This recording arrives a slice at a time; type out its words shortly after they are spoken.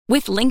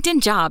With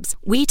LinkedIn Jobs,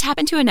 we tap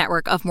into a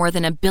network of more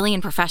than 1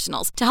 billion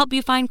professionals to help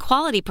you find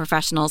quality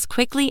professionals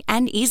quickly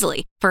and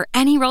easily for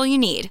any role you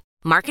need.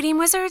 Marketing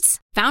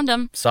wizards? Found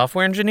them.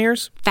 Software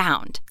engineers?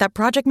 Found. That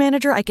project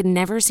manager I could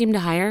never seem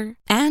to hire?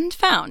 And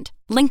found.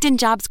 LinkedIn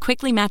Jobs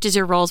quickly matches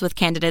your roles with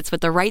candidates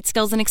with the right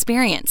skills and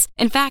experience.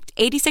 In fact,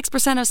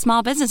 86% of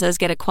small businesses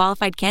get a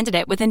qualified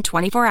candidate within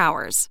 24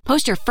 hours.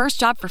 Post your first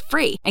job for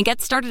free and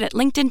get started at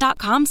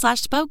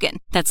linkedin.com/spoken.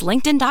 That's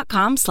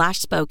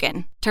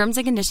linkedin.com/spoken. Terms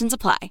and conditions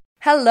apply.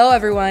 Hello,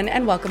 everyone,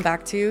 and welcome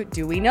back to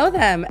Do We Know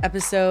Them,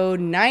 episode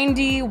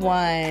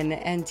 91.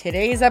 And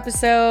today's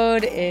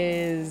episode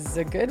is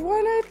a good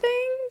one, I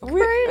think. We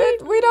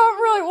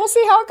don't really, we'll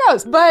see how it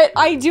goes. But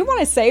I do want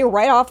to say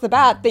right off the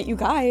bat that you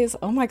guys,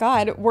 oh my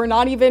God, we're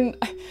not even,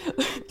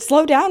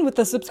 slow down with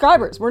the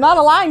subscribers. We're not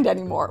aligned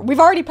anymore. We've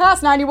already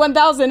passed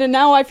 91,000 and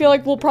now I feel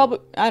like we'll probably,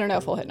 I don't know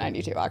if we'll hit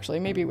 92 actually.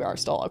 Maybe we are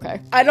still okay.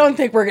 I don't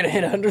think we're going to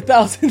hit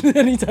 100,000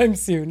 anytime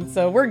soon,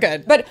 so we're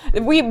good. But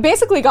we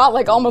basically got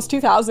like almost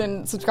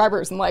 2,000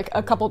 subscribers in like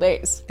a couple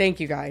days. Thank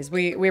you guys.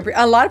 We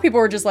a lot of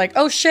people were just like,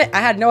 oh shit, I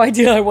had no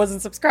idea I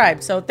wasn't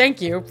subscribed. So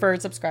thank you for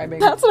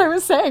subscribing. That's what I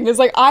was saying is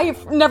like,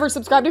 I've never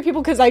subscribed to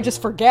people because I just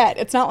forget.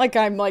 It's not like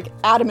I'm like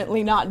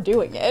adamantly not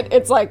doing it.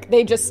 It's like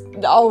they just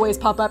always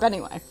pop up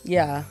anyway.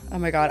 Yeah. Oh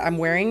my God. I'm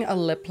wearing a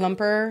lip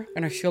plumper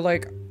and I feel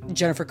like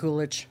Jennifer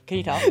Coolidge. Can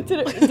you tell?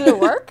 Did it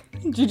work?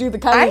 Did you do the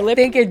kind of lip?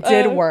 I think it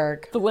did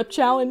work. The lip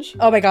challenge?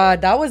 Oh my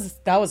God. That was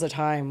a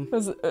time. It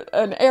was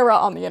an era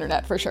on the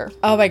internet for sure.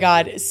 Oh my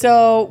God.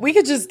 So we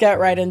could just get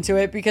right into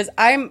it because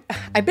I've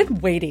been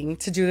waiting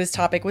to do this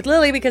topic with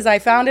Lily because I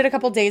found it a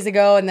couple days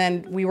ago and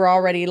then we were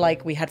already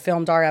like, we had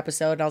filmed our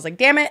episode and I was like,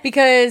 damn it,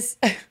 because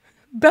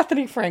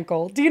Bethenny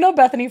Frankel. Do you know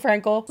Bethenny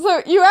Frankel?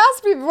 So you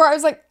asked me before, I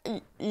was like,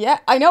 yeah,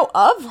 I know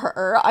of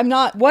her. I'm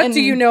not What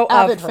do you know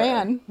avid of her?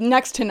 fan.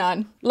 Next to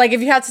none. Like if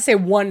you had to say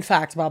one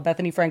fact about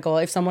Bethenny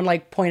Frankel, if someone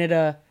like pointed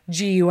a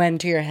GUN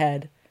to your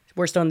head,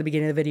 we're still in the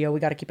beginning of the video, we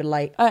got to keep it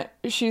light.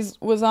 She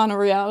was on a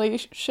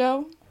reality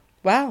show.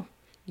 Wow.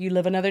 You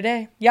live another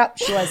day. Yep,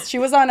 she was. She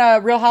was on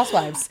Real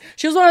Housewives.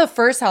 She was one of the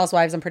first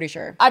housewives, I'm pretty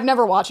sure. I've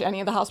never watched any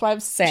of the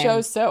Housewives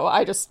shows, so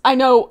I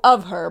know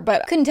of her,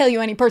 but couldn't tell you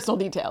any personal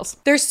details.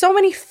 There's so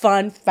many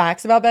fun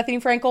facts about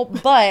Bethenny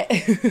Frankel, but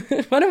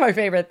one of my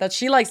favorite that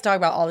she likes to talk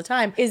about all the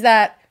time is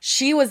that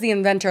she was the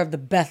inventor of the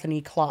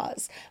Bethenny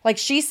clause. Like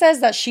she says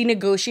that she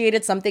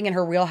negotiated something in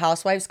her Real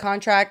Housewives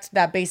contract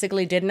that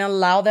basically didn't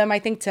allow them, I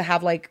think, to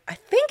have like, I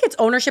think it's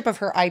ownership of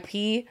her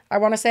IP, I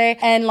want to say.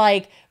 And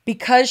like,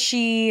 because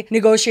she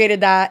negotiated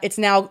that, it's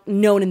now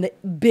known in the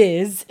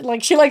biz.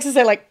 Like she likes to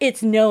say like,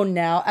 it's known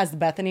now as the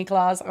Bethenny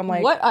clause. I'm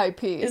like, what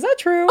IP? Is that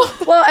true?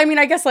 Well, I mean,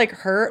 I guess like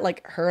her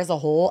as a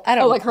whole. I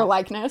don't know. Like her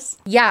likeness?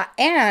 Yeah.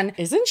 And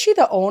isn't she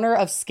the owner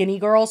of Skinny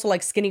Girl? So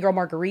like Skinny Girl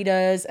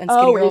margaritas and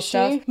Skinny Girl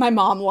stuff? My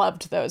mom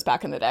loved those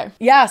back in the day.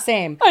 Yeah,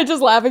 same. I'm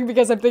just laughing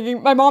because I'm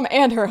thinking my mom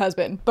and her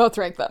husband both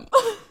drank them.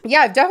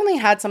 Yeah, I've definitely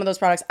had some of those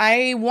products.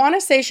 I want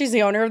to say she's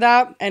the owner of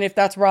that. And if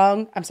that's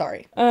wrong, I'm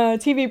sorry.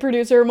 TV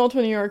producer,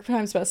 multiple New York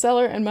Times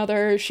bestseller, and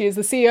mother. She is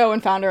the CEO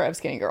and founder of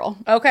Skinny Girl.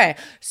 Okay.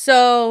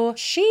 So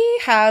she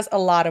has a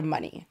lot of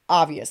money,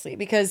 obviously,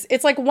 because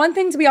it's like one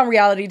thing to be on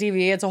reality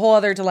TV. It's a whole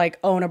other to like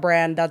own a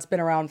brand that's been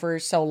around for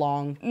so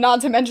long.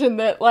 Not to mention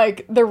that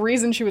like the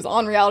reason she was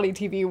on reality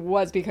TV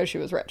was because she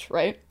was rich,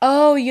 right?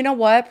 Oh, you know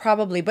what?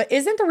 Probably. But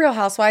isn't the Real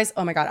Housewives,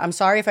 oh my God, I'm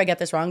sorry if I get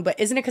this wrong, but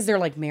isn't it because they're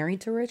like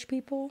married to rich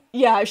people?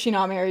 Yeah, is she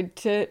not married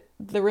to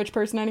the rich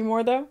person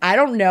anymore though? I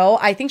don't know.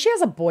 I think she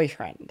has a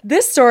boyfriend.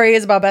 This story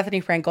is about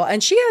Bethenny Frankel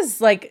and she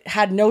has like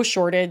had no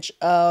shortage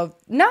of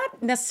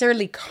not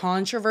necessarily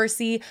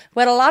controversy,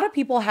 but a lot of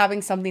people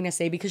having something to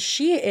say because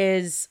she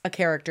is a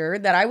character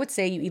that I would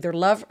say you either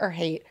love or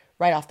hate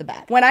right off the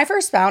bat. When I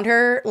first found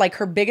her, like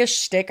her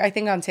biggest shtick, I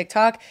think on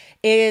TikTok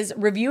is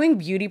reviewing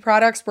beauty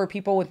products for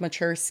people with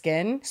mature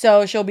skin.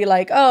 So she'll be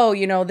like, oh,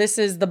 you know, this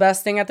is the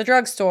best thing at the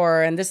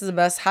drugstore and this is the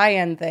best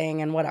high-end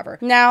thing and whatever.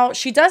 Now,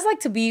 she does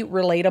like to be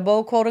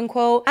relatable, quote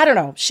unquote. I don't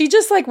know. She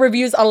just like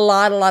reviews a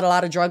lot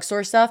of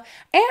drugstore stuff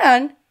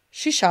and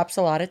she shops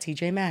a lot at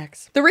TJ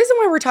Maxx. The reason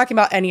why we're talking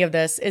about any of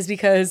this is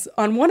because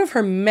on one of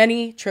her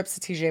many trips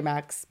to TJ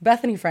Maxx,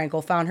 Bethenny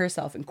Frankel found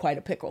herself in quite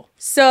a pickle.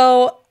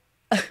 So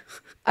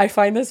I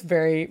find this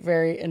very,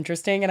 very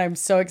interesting and I'm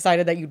so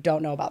excited that you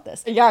don't know about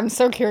this. Yeah, I'm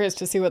so curious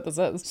to see what this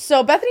is.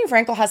 So Bethenny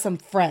Frankel has some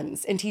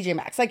friends in TJ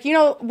Maxx. Like, you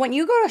know, when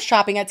you go to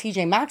shopping at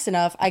TJ Maxx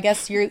enough, I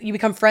guess you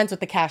become friends with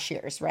the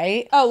cashiers,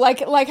 right? Oh,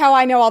 like how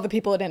I know all the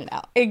people at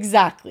In-N-Out.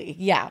 Exactly,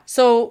 yeah.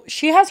 So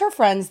she has her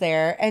friends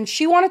there and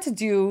she wanted to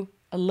do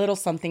a little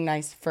something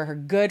nice for her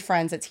good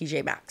friends at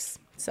TJ Maxx.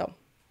 So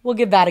we'll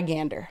give that a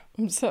gander.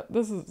 So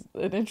this is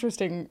an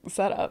interesting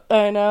setup.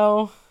 I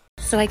know.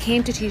 So I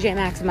came to TJ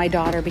Maxx with my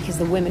daughter because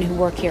the women who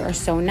work here are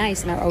so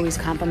nice and they're always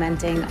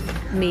complimenting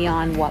me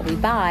on what we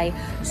buy.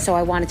 So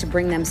I wanted to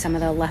bring them some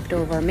of the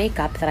leftover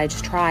makeup that I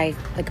just try,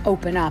 like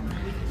open up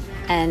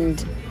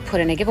and put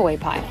in a giveaway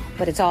pile.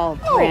 But it's all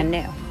brand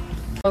new.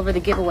 Over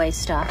the giveaway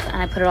stuff,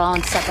 and I put it all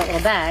in separate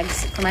little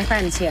bags for my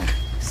friends here.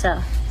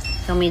 So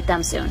you'll meet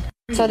them soon.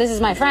 So this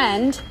is my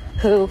friend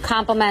who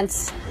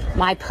compliments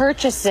my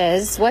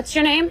purchases. What's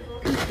your name?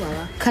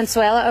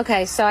 Consuela.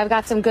 Okay, so I've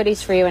got some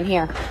goodies for you in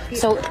here.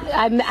 So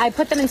I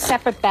put them in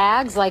separate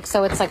bags, like,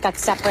 so it's like got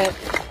separate,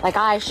 like,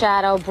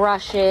 eyeshadow,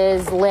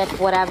 brushes, lip,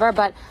 whatever.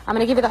 But I'm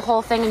gonna give you the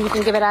whole thing, and you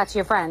can give it out to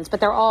your friends. But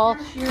they're all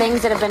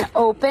things that have been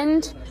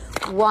opened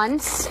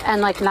once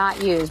and like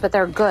not used, but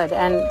they're good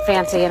and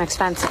fancy and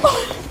expensive.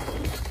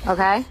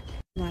 Okay.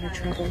 A lot of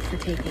trouble for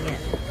taking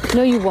it.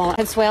 No, you won't.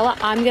 Consuela,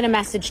 I'm gonna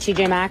message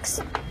TJ Maxx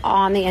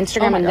on the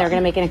Instagram, and they're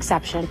gonna make an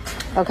exception.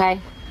 Okay.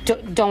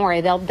 Don't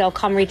worry, they'll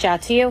come reach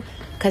out to you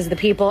because the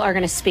people are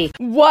gonna speak.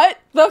 What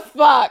the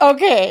fuck?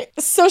 Okay,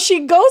 so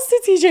she goes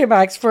to TJ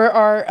Maxx for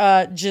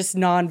our just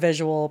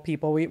non-visual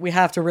people. We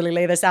have to really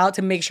lay this out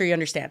to make sure you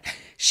understand.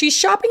 She's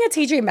shopping at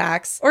TJ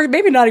Maxx, or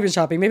maybe not even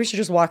shopping. Maybe she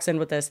just walks in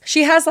with this.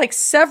 She has like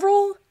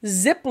several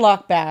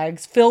Ziploc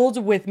bags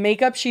filled with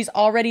makeup she's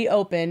already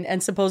opened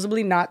and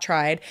supposedly not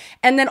tried.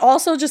 And then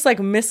also just like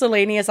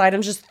miscellaneous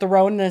items just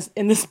thrown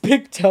in this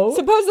big tote.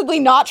 Supposedly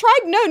not tried?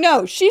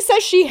 No. She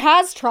says she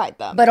has tried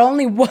them. But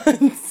only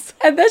once.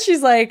 And then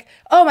she's like,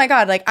 oh my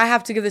God, like I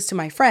have to give this to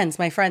my friends.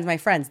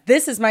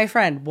 This is my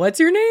friend. What's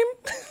your name?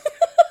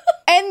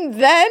 And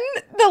then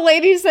the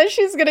lady says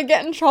she's going to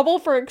get in trouble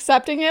for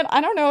accepting it.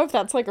 I don't know if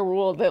that's like a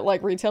rule that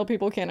like retail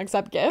people can't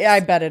accept gifts. Yeah, I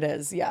bet it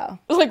is. Yeah.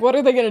 Like, what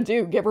are they going to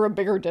do? Give her a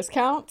bigger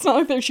discount? It's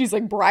not like she's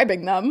like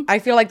bribing them. I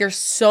feel like there's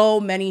so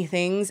many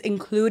things,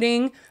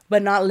 including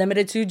but not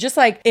limited to, just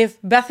like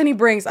if Bethenny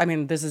brings, I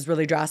mean, this is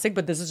really drastic,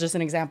 but this is just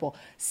an example,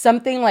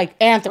 something like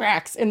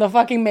anthrax in the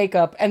fucking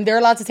makeup and they're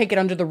allowed to take it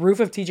under the roof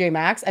of TJ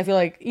Maxx. I feel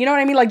like, you know what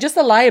I mean? Like just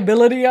the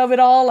liability of it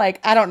all. Like,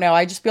 I don't know.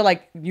 I just feel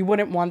like you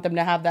wouldn't want them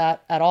to have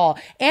that at all.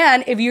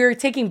 And if you're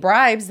taking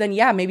bribes, then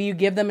yeah, maybe you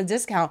give them a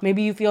discount.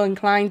 Maybe you feel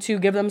inclined to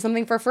give them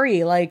something for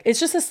free. Like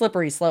it's just a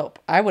slippery slope.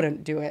 I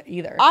wouldn't do it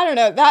either. I don't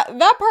know.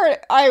 That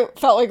part I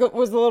felt like it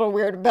was a little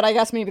weird, but I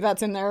guess maybe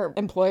that's in their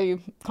employee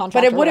contract.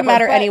 But it wouldn't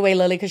matter anyway,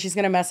 Lily, because she's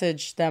going to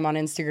message them on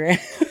Instagram.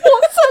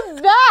 Well, so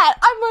that,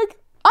 I'm like,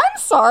 I'm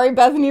sorry,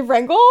 Bethenny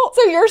Frankel.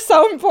 So you're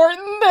so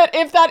important that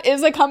if that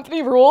is a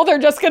company rule, they're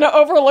just going to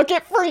overlook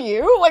it for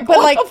you? Like, but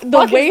what like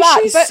the way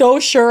she's so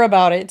sure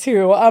about it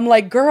too. I'm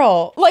like,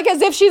 girl. Like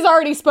as if she's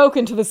already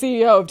spoken to the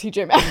CEO of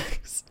TJ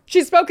Maxx.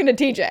 She's spoken to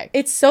TJ.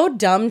 It's so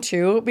dumb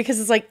too, because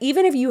it's like,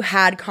 even if you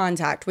had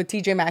contact with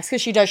TJ Maxx,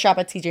 because she does shop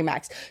at TJ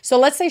Maxx. So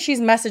let's say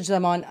she's messaged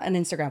them on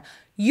Instagram.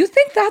 You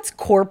think that's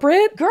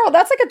corporate? Girl,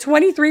 that's like a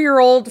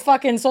 23-year-old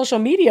fucking social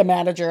media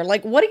manager.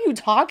 Like, what are you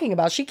talking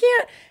about? She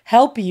can't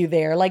help you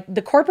there. Like,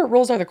 the corporate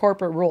rules are the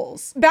corporate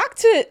rules. Back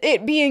to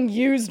it being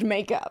used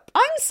makeup.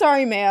 I'm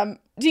sorry, ma'am.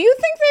 Do you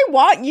think they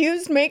want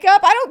used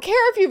makeup? I don't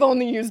care if you've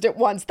only used it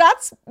once.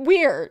 That's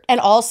weird. And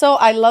also,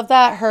 I love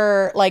that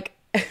her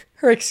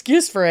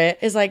excuse for it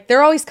is like,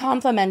 they're always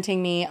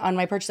complimenting me on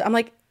my purchase. I'm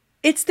like,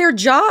 it's their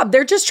job.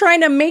 They're just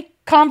trying to make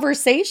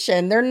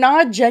conversation. They're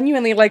not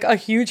genuinely like a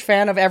huge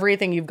fan of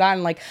everything you've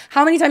gotten. Like,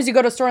 how many times you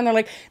go to a store and they're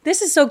like,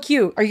 this is so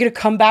cute. Are you gonna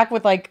come back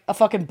with like a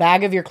fucking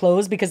bag of your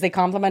clothes because they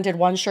complimented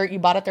one shirt you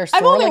bought at their store?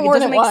 I've only like, it worn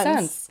doesn't it make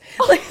once. sense.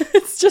 Like,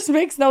 it just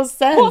makes no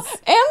sense. Well,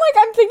 and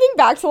like I'm thinking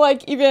back to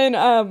like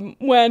even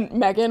when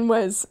Megan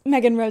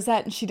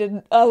Rosette, and she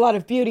did a lot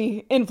of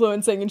beauty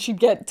influencing, and she'd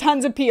get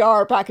tons of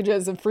PR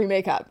packages of free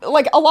makeup.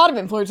 Like a lot of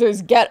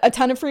influencers get a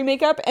ton of free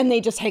makeup and they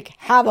just like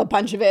have a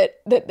bunch of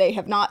it that they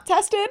have not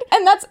tested.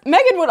 And that's,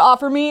 Megan would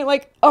offer me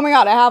like, oh my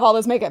God, I have all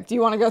this makeup. Do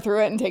you want to go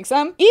through it and take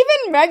some?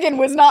 Even Megan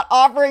was not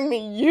offering me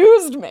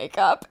used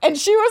makeup, and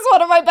she was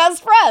one of my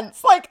best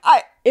friends.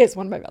 Is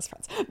one of my best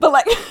friends. But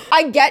like,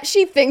 I get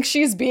she thinks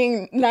she's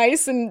being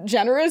nice and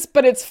generous,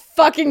 but it's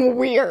fucking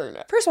weird.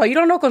 First of all, you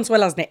don't know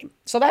Consuela's name.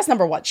 So that's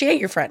number one. She ain't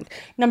your friend.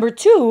 Number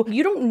two,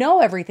 you don't know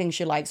everything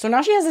she likes. So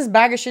now she has this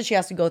bag of shit she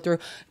has to go through.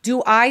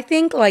 Do I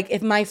think like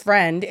if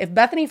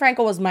Bethenny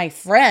Frankel was my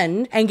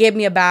friend and gave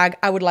me a bag,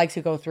 I would like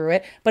to go through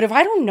it. But if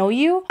I don't know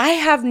you, I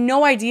have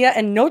no idea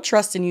and no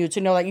trust in you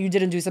to know that you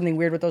didn't do something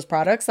weird with those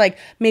products. Like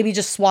maybe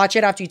just swatch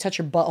it after you touch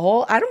your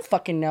butthole. I don't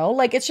fucking know.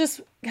 Like it's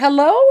just,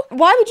 hello?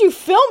 Why would you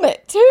film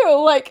it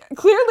too? Like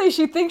clearly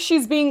she thinks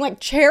she's being like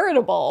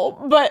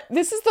charitable, but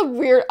this is the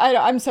weird,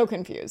 I'm so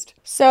confused.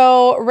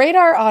 So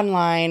Radar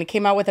Online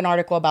came out with an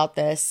article about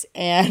this,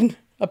 and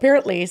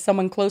apparently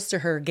someone close to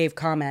her gave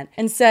comment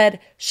and said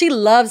she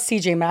loves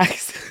TJ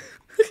Maxx.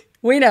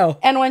 We know.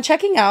 And when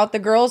checking out, the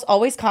girls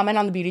always comment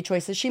on the beauty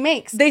choices she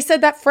makes. They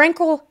said that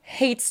Frankel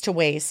hates to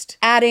waste,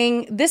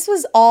 adding, this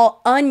was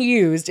all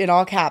unused, in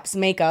all caps,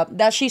 makeup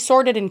that she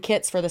sorted in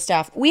kits for the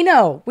staff. We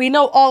know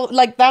all,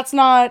 like, that's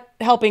not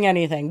helping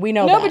anything. We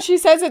know that. No, but she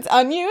says it's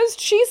unused.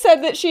 She said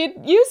that she had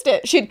used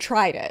it. She had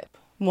tried it.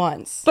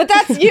 Once. But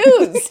that's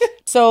used.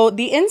 So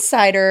the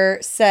insider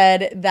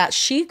said that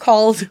she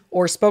called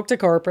or spoke to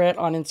corporate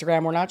on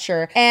Instagram, we're not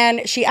sure,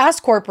 and she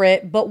asked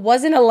corporate but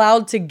wasn't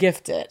allowed to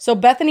gift it. So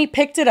Bethenny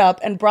picked it up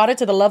and brought it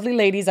to the lovely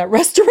ladies at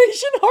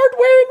Restoration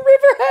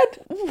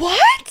Hardware in Riverhead.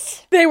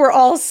 What? They were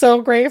all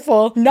so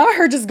grateful. Not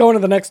her just going to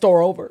the next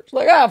store over. She's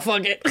like,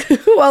 fuck it.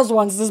 Who else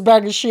wants this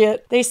bag of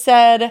shit? They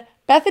said,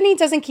 Bethenny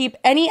doesn't keep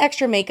any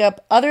extra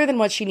makeup other than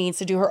what she needs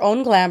to do her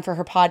own glam for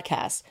her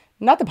podcast.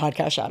 Not the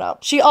podcast shout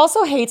out. She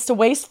also hates to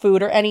waste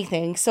food or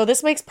anything, so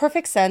this makes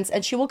perfect sense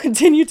and she will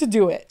continue to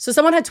do it. So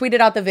someone had tweeted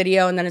out the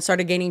video and then it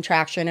started gaining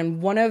traction,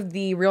 and one of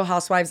the Real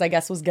Housewives, I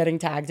guess, was getting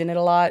tagged in it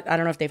a lot. I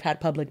don't know if they've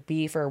had public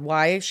beef or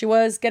why she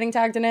was getting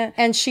tagged in it.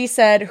 And she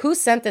said, "Who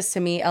sent this to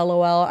me?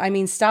 LOL. I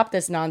mean, stop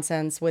this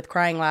nonsense," with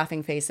crying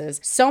laughing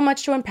faces. "So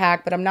much to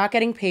unpack, but I'm not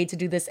getting paid to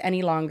do this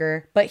any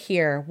longer. But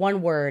here,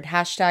 one word,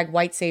 hashtag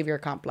white savior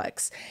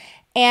complex."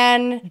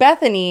 And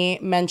Bethenny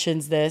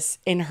mentions this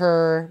in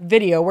her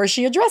video where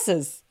she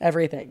addresses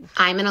everything.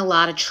 I'm in a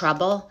lot of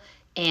trouble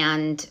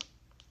and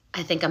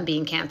I think I'm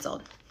being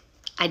canceled.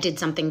 I did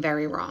something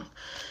very wrong.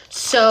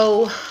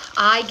 So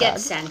I get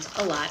sent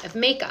a lot of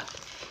makeup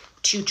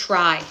to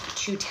try,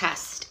 to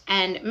test.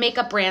 And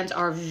makeup brands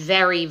are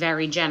very,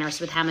 very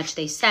generous with how much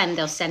they send.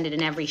 They'll send it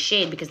in every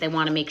shade because they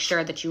want to make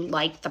sure that you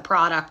like the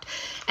product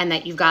and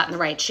that you've gotten the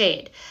right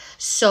shade.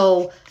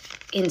 So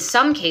in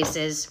some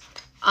cases,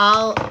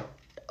 I'll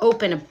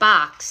open a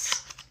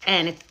box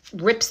and it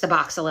rips the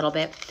box a little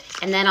bit,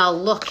 and then I'll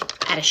look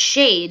at a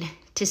shade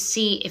to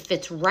see if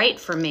it's right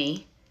for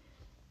me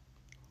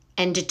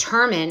and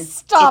determine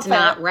it's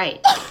not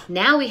right.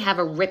 Now we have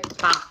a ripped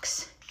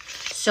box.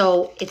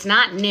 So it's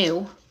not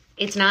new,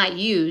 it's not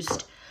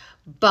used,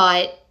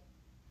 but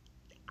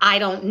I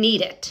don't need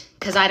it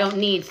because I don't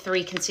need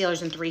 3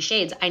 concealers and 3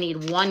 shades. I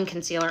need 1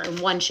 concealer and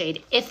 1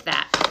 shade, if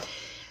that.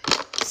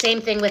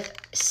 Same thing with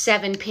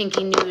 7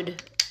 pinky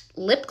nude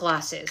lip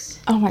glosses.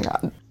 Oh my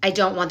God. I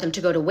don't want them to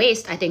go to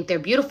waste. I think they're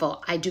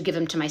beautiful. I do give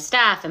them to my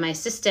staff and my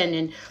assistant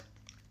and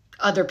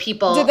other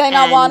people. Did they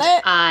not want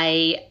it?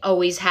 I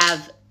always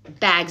have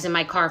bags in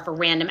my car for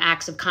random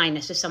acts of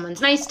kindness. If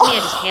someone's nice to me, I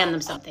just hand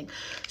them something.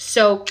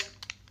 So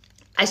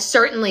I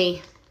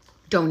certainly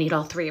don't need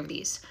all 3 of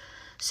these.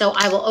 So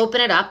I will open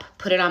it up,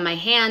 put it on my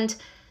hand,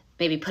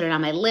 maybe put it on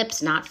my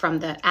lips, not from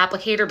the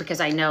applicator because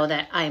I know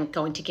that I am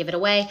going to give it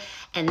away.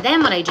 And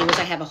then what I do is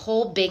I have a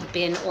whole big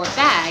bin or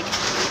bag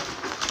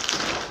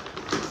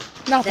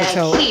Not that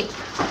the I tote.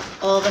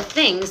 keep all the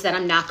things that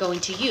I'm not going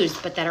to use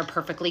but that are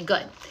perfectly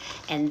good.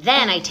 And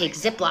then I take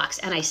Ziplocs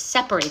and I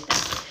separate them.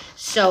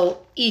 So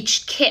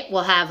each kit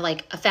will have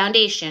like a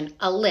foundation,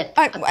 a lip,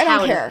 a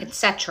powder,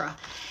 etc.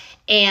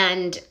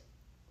 And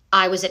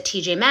I was at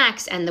TJ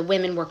Maxx and the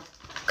women were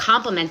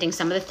complimenting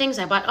some of the things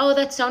I bought. "Oh,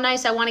 that's so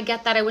nice. I want to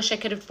get that. I wish I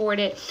could afford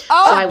it."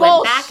 Oh, so I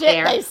went back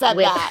there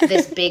with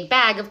this big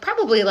bag of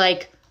probably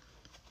like...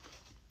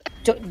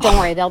 Don't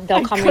worry, they'll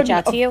come reach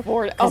out to you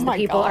afford- Oh Oh my because the the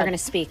people God. are going to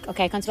speak.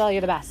 Okay, Consuelo,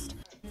 you're the best.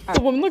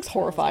 The woman looks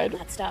horrified.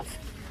 That stuff.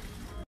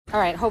 All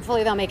right,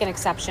 hopefully they'll make an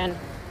exception.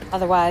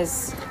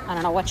 Otherwise, I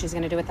don't know what she's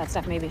going to do with that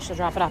stuff. Maybe she'll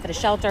drop it off at a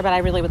shelter, but I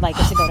really would like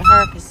it to go to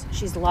her because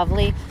she's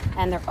lovely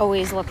and they're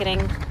always looking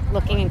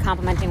and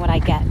complimenting what I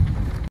get.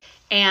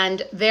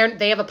 And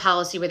they have a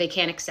policy where they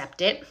can't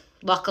accept it.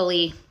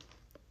 Luckily,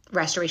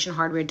 Restoration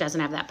Hardware doesn't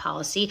have that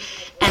policy.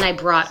 And I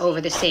brought over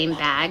the same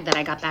bag that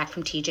I got back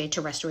from TJ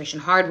to Restoration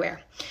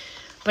Hardware.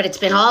 But it's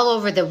been all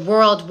over the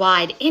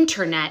worldwide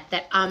internet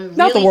that I'm really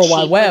Not the World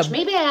Wide cheap, Web. which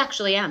maybe I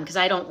actually am because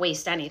I don't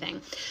waste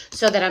anything.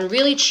 So that I'm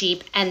really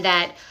cheap and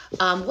that,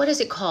 what is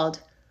it called?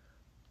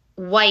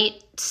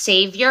 White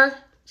savior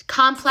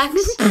complex.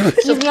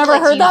 You've never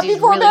heard that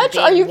before,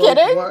 bitch? Are you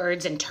kidding?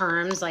 Words and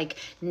terms like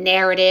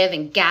narrative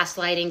and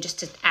gaslighting just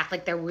to act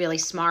like they're really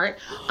smart.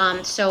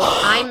 So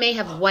I may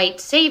have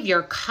white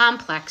savior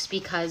complex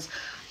because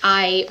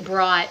I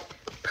brought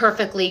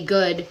perfectly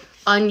good,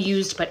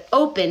 unused but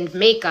opened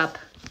makeup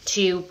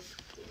to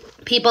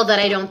people that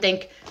I don't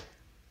think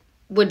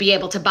would be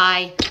able to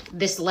buy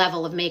this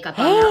level of makeup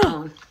on their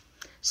own.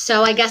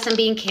 So I guess I'm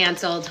being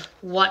canceled.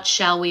 What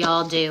shall we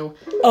all do?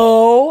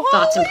 Oh,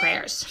 Thoughts and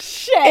prayers.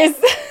 is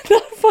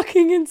that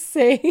fucking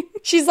insane?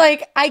 She's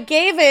like, "I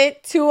gave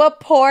it to a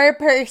poor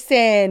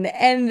person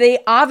and they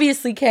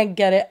obviously can't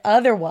get it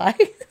otherwise."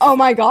 Oh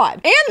my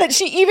God. And that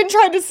she even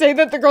tried to say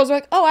that the girls were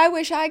like, "Oh, I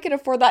wish I could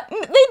afford that." They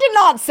did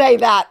not say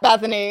that,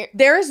 Bethenny.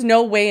 There is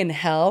no way in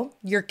hell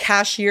your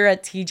cashier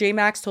at TJ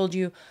Maxx told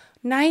you,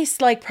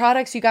 "Nice, like,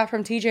 products you got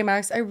from TJ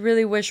Maxx. I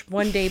really wish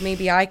one day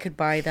maybe I could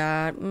buy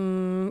that."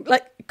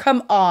 Like,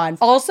 come on.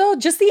 Also,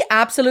 just the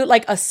absolute,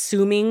 like,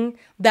 assuming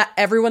that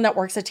everyone that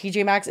works at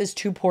TJ Maxx is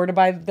too poor to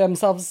buy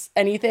themselves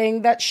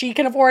anything that she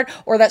can afford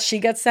or that she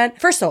gets sent.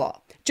 First of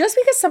all, just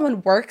because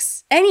someone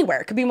works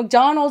anywhere, it could be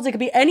McDonald's, it could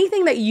be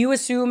anything that you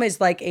assume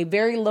is, like, a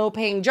very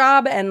low-paying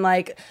job and,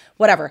 like,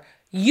 whatever.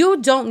 You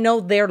don't know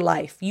their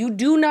life. You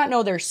do not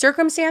know their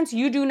circumstance.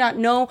 You do not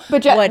know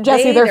But what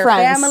Jessie, they're their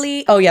friends.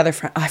 family. Oh yeah, they're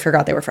friends. I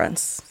forgot they were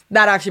friends.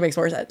 That actually makes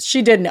more sense.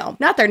 She did know,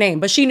 not their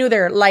name, but she knew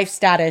their life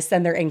status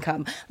and their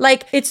income.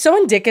 Like, it's so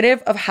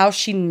indicative of how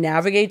she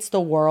navigates the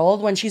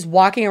world when she's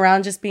walking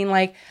around just being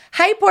like,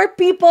 "Hi, poor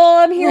people.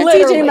 I'm here at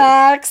Literally. TJ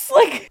Maxx."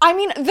 Like, I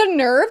mean, the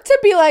nerve to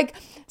be like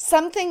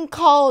something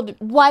called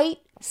white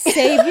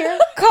savior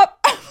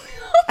cup.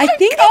 I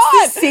think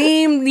it's the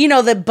same, you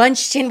know, the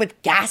bunched in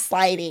with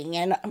gaslighting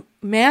and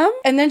ma'am.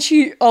 And then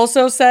she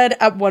also said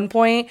at one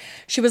point,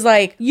 she was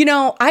like, you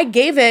know, I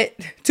gave it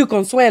to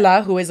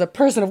Consuela, who is a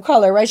person of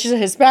color, right? She's a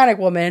Hispanic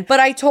woman, but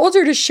I told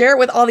her to share it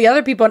with all the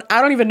other people and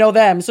I don't even know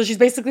them. So she's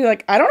basically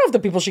like, I don't know if the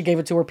people she gave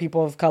it to were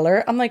people of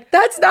color. I'm like,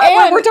 that's not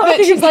what we're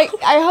talking she's about.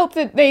 like, I hope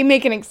that they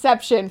make an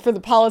exception for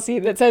the policy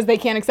that says they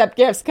can't accept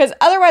gifts, because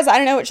otherwise I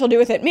don't know what she'll do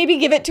with it. Maybe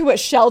give it to a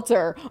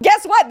shelter.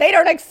 Guess what? They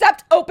don't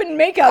accept open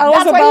makeup. I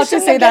was about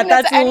to say that.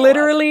 That's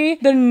literally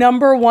the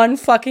number one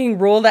fucking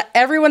rule that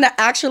everyone that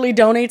actually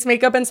donates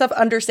makeup and stuff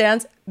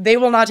understands. They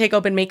will not take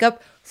open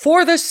makeup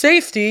for the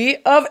safety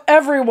of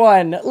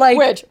everyone. Like,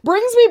 which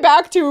brings me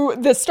back to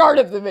the start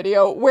of the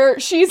video where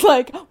she's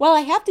like, well,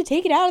 I have to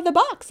take it out of the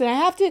box and I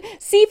have to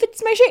see if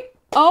it's my shade.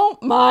 Oh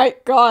my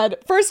God.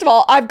 First of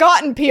all, I've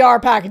gotten PR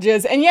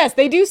packages, and yes,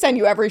 they do send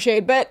you every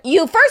shade, but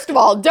you, first of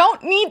all,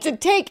 don't need to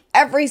take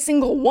every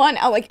single one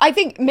out. Like, I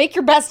think make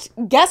your best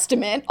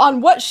guesstimate on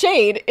what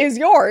shade is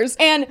yours,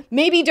 and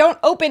maybe don't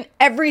open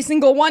every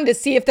single one to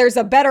see if there's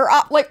a better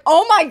like,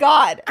 oh my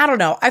God. I don't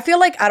know. I feel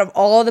like out of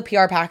all the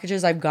PR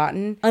packages I've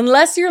gotten,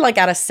 unless you're like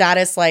at a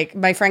status like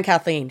my friend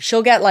Kathleen,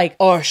 she'll get like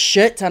a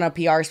shit ton of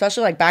PR,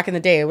 especially like back in the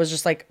day. It was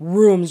just like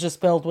rooms just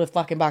filled with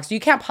fucking boxes.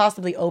 You can't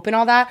possibly open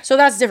all that. So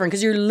that's different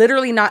because you're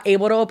literally not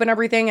able to open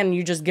everything and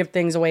you just give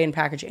things away in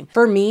packaging.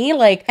 For me,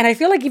 like, and I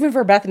feel like even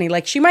for Bethenny,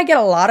 like she might get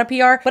a lot of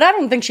PR, but I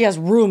don't think she has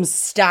rooms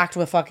stacked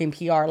with fucking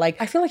PR.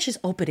 Like, I feel like she's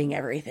opening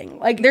everything.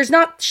 Like, there's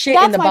not shit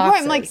in the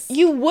boxes. That's my point. Like,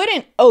 you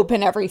wouldn't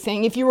open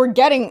everything if you were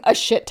getting a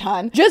shit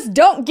ton. Just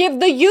don't give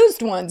the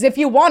used ones if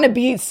you want to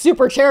be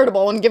super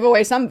charitable and give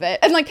away some of it.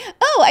 And like,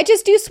 oh, I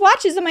just do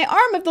swatches on my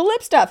arm of the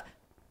lip stuff.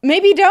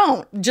 Maybe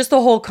don't. Just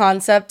the whole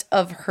concept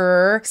of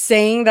her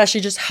saying that she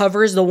just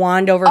hovers the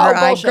wand over her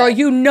eye. Girl,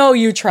 you know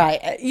you try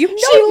it. You know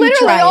she you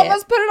literally try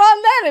almost put it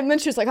on then. And then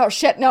she's like, oh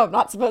shit, no, I'm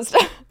not supposed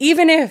to.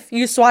 Even if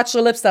you swatch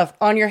the lip stuff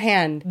on your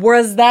hand,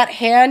 was that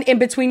hand in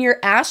between your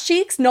ass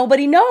cheeks?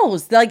 Nobody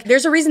knows. Like,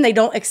 there's a reason they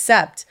don't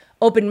accept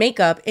open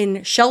makeup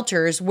in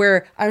shelters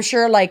where I'm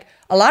sure like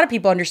a lot of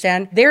people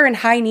understand they're in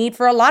high need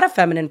for a lot of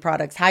feminine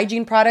products,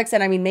 hygiene products.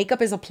 And I mean,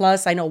 makeup is a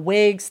plus. I know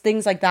wigs,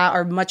 things like that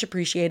are much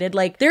appreciated.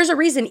 Like, there's a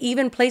reason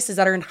even places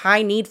that are in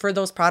high need for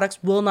those products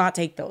will not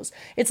take those.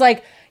 It's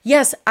like,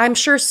 yes, I'm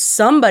sure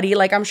somebody,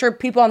 like I'm sure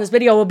people on this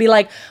video will be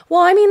like,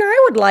 well, I mean,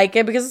 I would like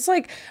it because it's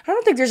like, I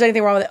don't think there's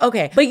anything wrong with it.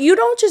 Okay. But you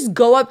don't just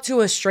go up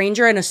to a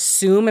stranger and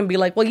assume and be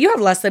like, well, you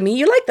have less than me.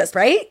 You like this,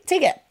 right?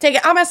 Take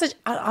it. I'll message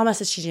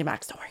TJ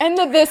Maxx, don't worry. And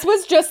that this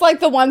was just like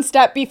the one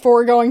step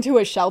before going to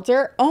a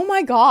shelter. Oh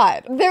my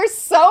God. There's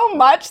so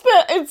much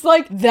that it's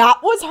like,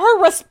 that was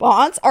her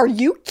response. Are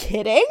you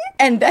kidding?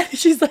 And then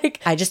she's like,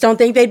 I just don't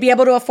think they'd be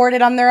able to afford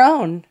it on their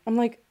own. I'm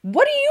like,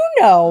 what do you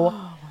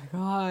know?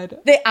 God.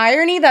 The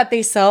irony that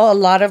they sell a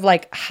lot of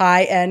like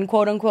high-end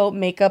quote unquote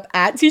makeup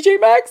at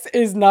TJ Maxx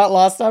is not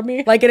lost on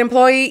me. Like, an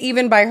employee,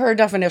 even by her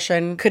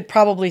definition, could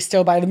probably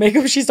still buy the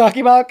makeup she's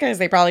talking about because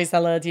they probably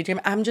sell it at TJ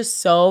Maxx. I'm just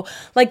so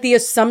like the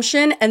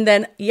assumption, and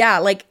then yeah,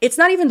 like it's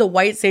not even the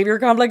white savior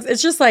complex.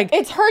 It's just like,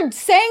 it's her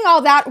saying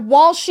all that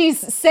while she's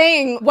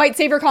saying white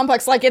savior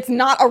complex like it's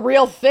not a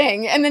real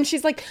thing. And then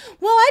she's like,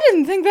 well, I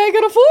didn't think they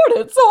could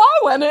afford it, so I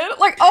went in.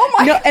 Like, oh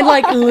my God. And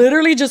like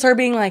literally just her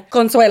being like,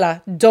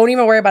 Consuela, don't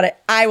even worry about it.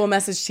 I will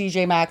message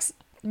TJ Maxx.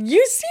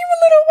 You seem a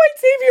little white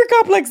savior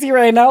complexy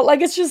right now.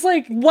 Like, it's just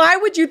like, why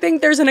would you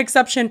think there's an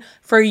exception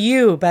for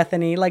you,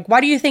 Bethenny? Like,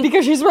 why do you think?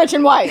 Because she's rich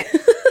and white.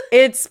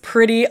 It's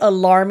pretty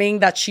alarming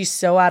that she's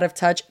so out of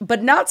touch,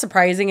 but not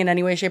surprising in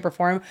any way, shape, or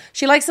form.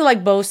 She likes to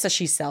like boast that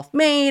she's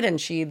self-made and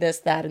she this,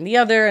 that, and the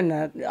other.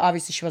 And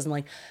obviously she wasn't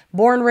like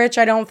born rich,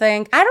 I don't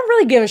think. I don't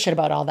really give a shit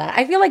about all that.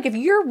 I feel like if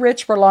you're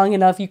rich for long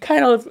enough, you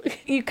kind of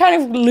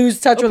lose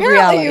touch with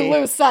reality. Apparently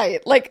you lose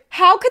sight. Like,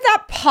 how could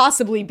that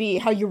possibly be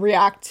how you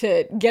react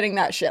to getting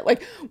that shit?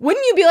 Like,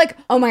 wouldn't you be like,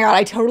 oh my God,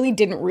 I totally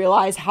didn't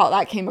realize how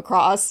that came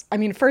across? I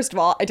mean, first of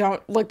all, I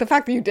don't, like, the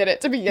fact that you did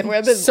it to begin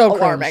with is so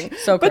alarming.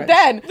 Cringe. So but cringe.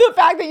 Then the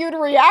fact that you'd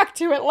react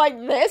to it like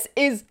this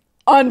is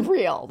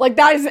unreal. Like,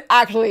 that is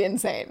actually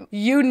insane.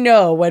 You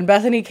know, when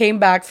Bethenny came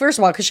back, first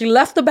of all, because she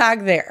left the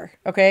bag there,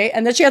 okay?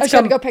 And then she had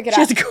to go pick it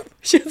up.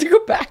 She had to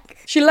go back.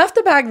 She left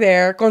the bag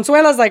there.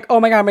 Consuela's like,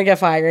 oh my God, I'm gonna get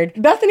fired.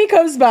 Bethenny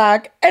comes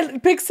back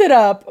and picks it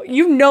up.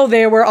 You know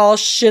they were all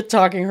shit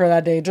talking her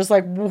that day. Just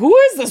like, who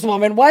is this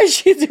woman? Why is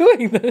she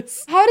doing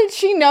this? How did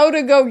she know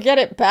to go get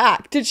it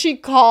back? Did she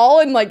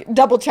call and like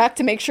double check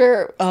to make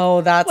sure?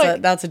 Oh,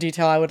 that's a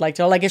detail I would like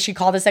to know. Like, if she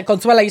called and said,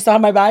 Consuela, you still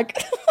have my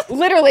bag?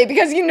 Literally,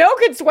 because you know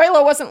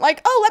Consuela wasn't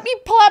like, oh, let me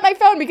pull out my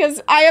phone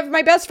because I have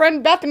my best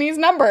friend Bethenny's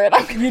number and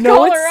I'm gonna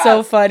call her what's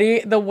so funny?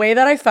 The way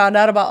that I found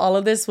out about all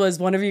of this was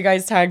one of you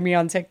guys tagged me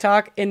on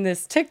TikTok in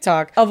this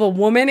TikTok of a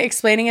woman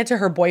explaining it to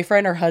her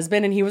boyfriend or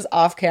husband, and he was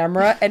off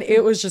camera, and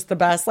it was just the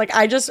best. Like,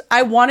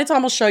 I wanted to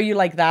almost show you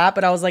like that,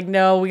 but I was like,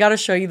 no, we got to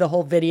show you the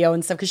whole video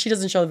and stuff because she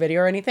doesn't show the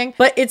video or anything.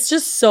 But it's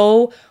just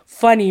so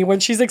funny when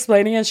she's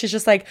explaining and she's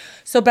just like,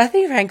 so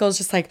Bethenny Frankel is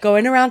just like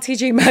going around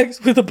TJ Maxx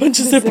with a bunch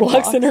of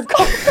Ziplocs in her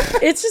car.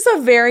 It's just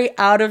a very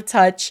out of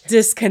touch,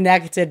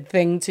 disconnected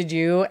thing to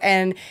do.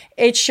 And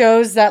it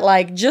shows that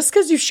like, just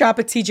because you shop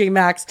at TJ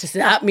Maxx does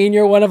not mean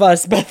you're one of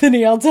us,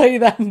 Bethenny. I'll tell you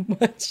that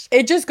much.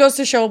 It just goes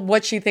to show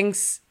what she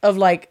thinks of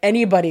like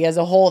anybody as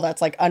a whole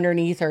that's like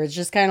underneath her. It's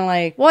just kind of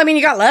like, well, I mean,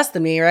 you got less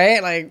than me,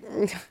 right? Like,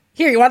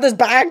 here, you want this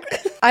bag?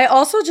 I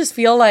also just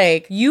feel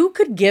like you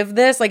could give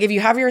this, like if you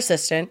have your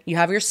assistant, you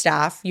have your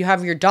staff, you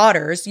have your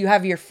daughters, you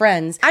have your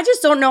friends. I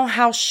just don't know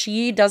how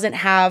she doesn't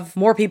have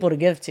more people to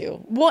give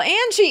to. Well,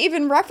 and she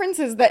even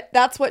references that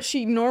that's what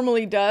she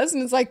normally does.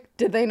 And it's like,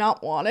 did they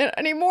not want it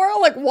anymore?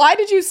 Like, why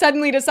did you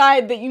suddenly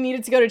decide that you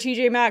needed to go to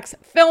TJ Maxx,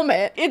 film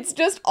it? It's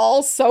just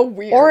all so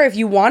weird. Or if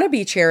you want to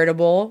be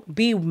charitable,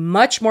 be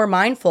much more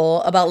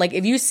mindful about like,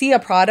 if you see a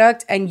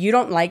product and you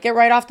don't like it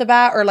right off the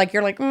bat, or like,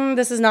 you're like,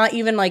 this is not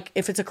even like,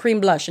 if it's a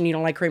cream blush and you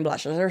don't like cream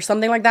blushes or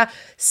something like that,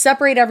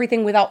 separate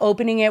everything without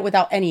opening it,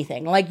 without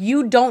anything. Like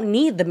you don't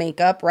need the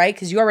makeup, right?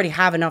 Because you already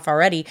have enough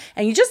already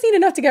and you just need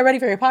enough to get ready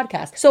for your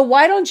podcast. So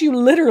why don't you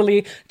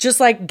literally just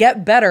like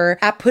get better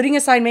at putting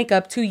aside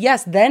makeup to,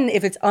 yes, then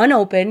if it's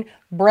unopened,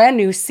 brand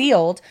new,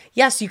 sealed,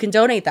 yes, you can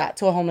donate that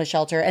to a homeless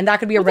shelter, and that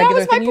could be a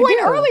regular thing you do. That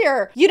was my point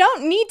earlier. You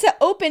don't need to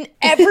open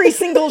every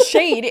single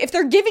shade. If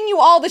they're giving you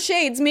all the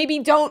shades, maybe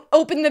don't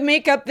open the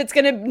makeup that's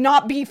gonna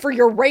not be for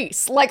your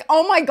race. Like,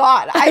 oh my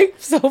God. I'm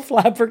so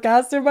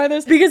flabbergasted by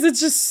this because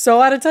it's just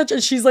so out of touch,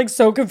 and she's like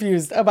so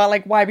confused about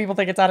like why people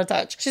think it's out of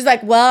touch. She's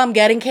like, well, I'm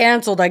getting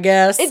canceled, I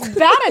guess. It's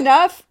bad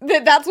enough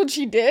that that's what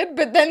she did,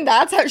 but then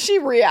that's how she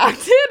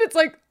reacted. It's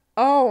like,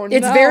 oh, no.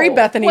 It's very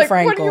Bethenny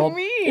Frankel. What do you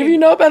mean? If you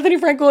know Bethenny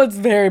Frankel, it's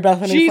very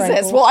Bethenny Frankel.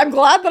 Jesus. Well, I'm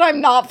glad that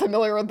I'm not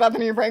familiar with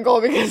Bethenny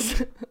Frankel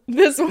because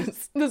this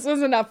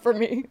was enough for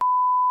me.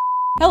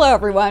 Hello,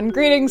 everyone.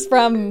 Greetings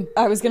from,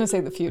 I was going to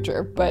say the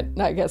future, but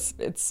I guess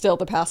it's still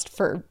the past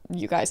for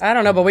you guys. I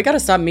don't know, but we got to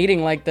stop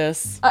meeting like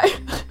this.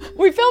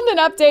 We filmed an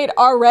update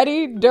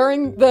already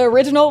during the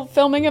original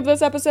filming of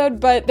this episode,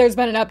 but there's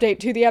been an update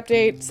to the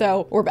update,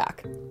 so we're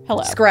back.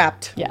 Hello.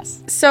 Scrapped.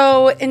 Yes.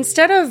 So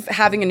instead of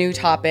having a new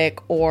topic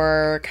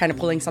or kind of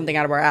pulling something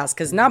out of our ass,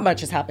 because not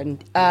much has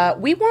happened,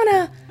 we want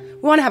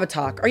to have a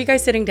talk. Are you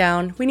guys sitting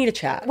down? We need a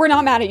chat. We're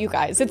not mad at you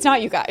guys. It's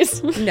not you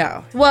guys.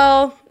 No.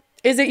 Well,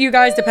 is it you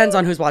guys? Depends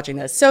on who's watching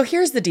this. So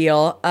here's the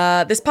deal.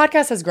 This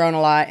podcast has grown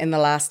a lot in the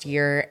last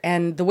year,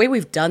 and the way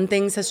we've done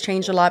things has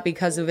changed a lot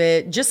because of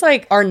it. Just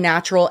like our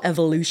natural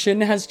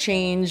evolution has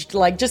changed,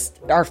 like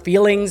just our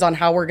feelings on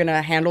how we're going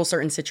to handle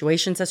certain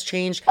situations has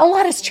changed. A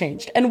lot has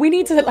changed, and we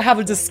need to have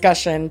a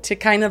discussion to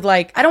kind of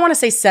like, I don't want to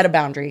say set a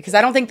boundary because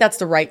I don't think that's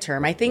the right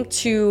term. I think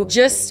to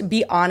just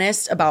be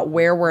honest about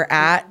where we're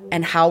at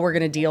and how we're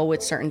going to deal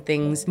with certain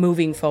things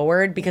moving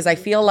forward, because I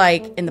feel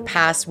like in the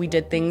past we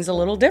did things a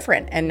little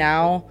different, and now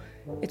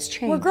it's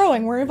changed. We're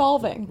growing. We're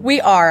evolving.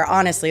 We are,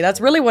 honestly. That's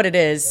really what it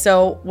is.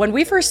 So when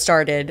we first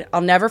started,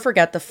 I'll never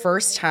forget the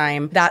first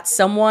time that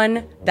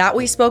someone that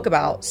we spoke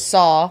about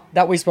saw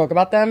that we spoke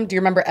about them. Do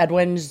you remember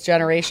Edwin's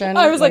generation?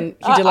 I was like,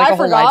 he did like I a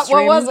whole forgot. live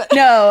stream. What was it?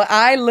 No,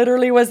 I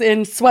literally was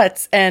in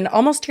sweats and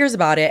almost tears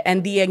about it.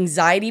 And the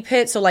anxiety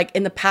pit. So like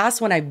in the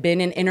past when I've been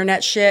in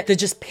internet shit, the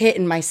just pit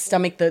in my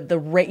stomach,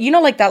 you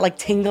know, like that like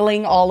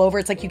tingling all over.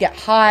 It's like you get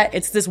hot.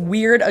 It's this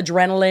weird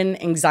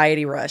adrenaline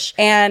anxiety rush.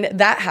 And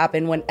that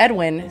happened when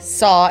Edwin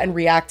saw and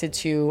reacted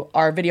to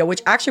our video,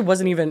 which actually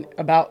wasn't even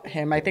about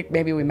him. I think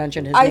maybe we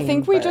mentioned his name. I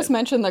think we just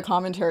mentioned the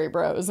commentary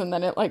bros, and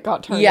then it like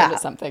got turned into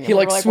something. He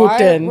like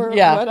swooped in.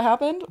 Yeah. What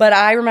happened? But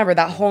I remember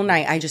that whole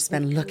night, I just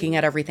been looking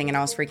at everything and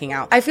I was freaking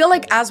out. I feel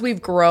like as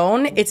we've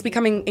grown, it's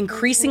becoming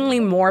increasingly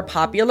more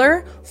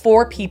popular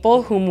for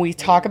people whom we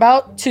talk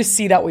about to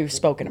see that we've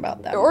spoken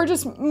about them. Or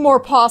just more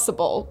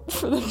possible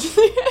for them to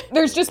see it.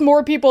 There's just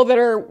more people that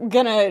are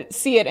gonna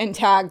see it and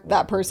tag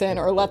that person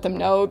or let them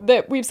know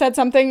that we've said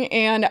something.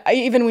 And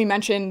even we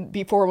mentioned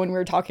before when we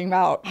were talking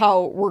about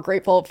how we're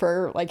grateful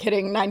for like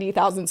hitting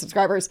 90,000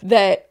 subscribers,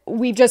 that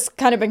we've just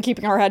kind of been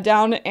keeping our head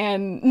down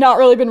and not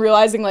really been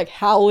realizing like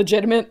how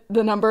legitimate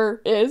the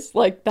number is.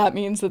 Like that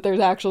means that there's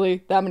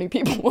actually that many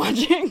people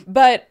watching.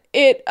 But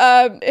it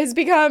has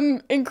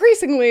become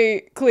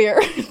increasingly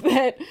clear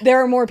that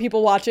there are more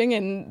people watching,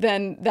 and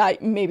then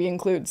that maybe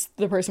includes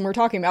the person we're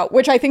talking about,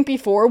 which I think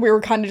before we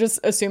were kind of just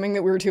assuming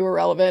that we were too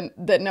irrelevant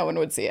that no one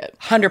would see it.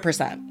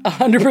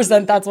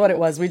 100%. That's what it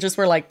was. We just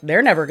were like,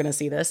 they're never going to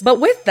see this. But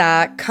with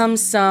that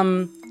comes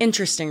some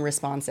interesting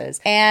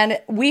responses. And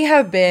we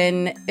have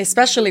been,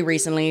 especially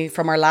recently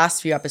from our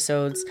last few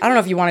episodes, I don't know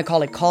if you want to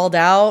call it called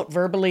out,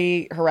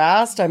 verbally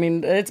harassed. I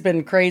mean, it's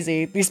been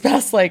crazy these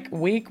past like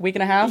week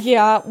and a half.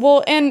 Yeah.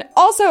 Well, and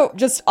also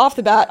just off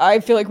the bat,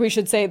 I feel like we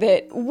should say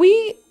that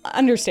we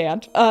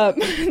understand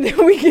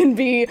that we can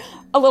be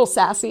a little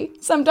sassy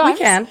sometimes.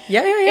 We can.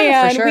 Yeah,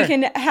 and for sure. we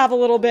can have a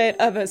little bit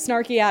of a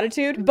snarky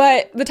attitude.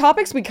 But the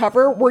topics we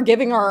cover, we're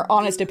giving our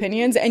honest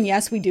opinions. And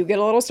yes, we do get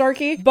a little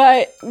snarky,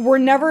 but we're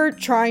never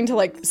trying to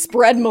like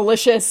spread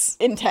malicious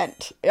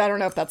intent. I don't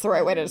know if that's the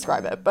right way to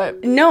describe it,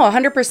 but no,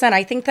 100%.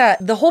 I think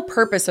that the whole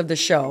purpose of the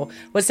show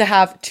was to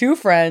have two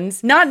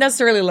friends, not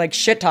necessarily like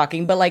shit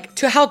talking, but like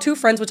to how two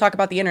friends would talk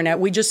about the internet.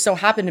 We just so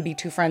happen to be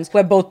two friends who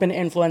have both been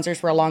influencers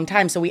for a long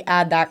time. So we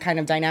add that kind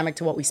of dynamic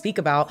to what we speak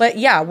about. But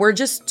yeah, we're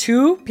just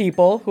two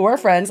people who are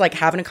friends, like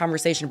having a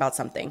conversation about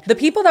something. The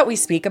people that we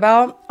speak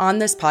about on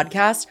this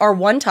podcast are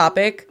one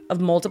topic of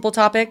multiple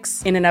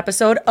topics in an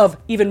episode of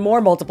even more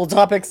multiple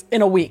topics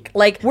in a week.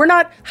 Like, we're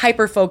not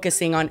hyper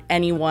focusing on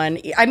anyone.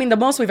 I mean, the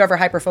most we've ever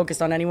hyper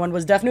focused on anyone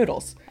was Def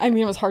Noodles. I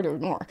mean, it was hard to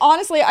ignore.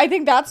 Honestly, I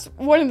think that's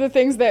one of the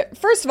things that,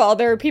 first of all,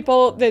 there are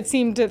people that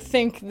seem to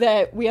think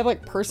that we have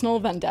like personal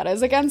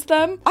vendettas against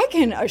them. I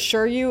can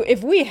assure you,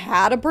 if we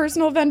had a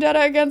personal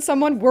vendetta against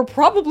someone, we're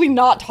probably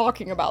not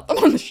talking about them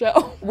on the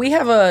show. We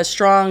have a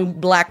strong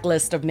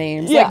blacklist of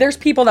names. Yeah. Like, there's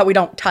people that we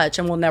don't touch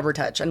and we'll never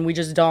touch, and we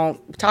just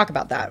don't talk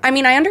about that. I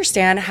mean, I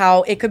understand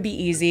how it could be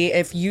easy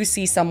if you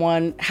see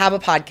someone have a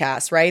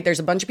podcast, right? There's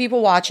a bunch of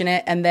people watching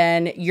it and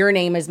then your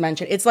name is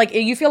mentioned. It's like,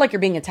 you feel like you're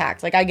being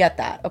attacked. Like, I get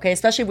that, okay?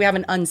 Especially if we have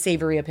an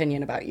unsavory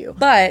opinion about you.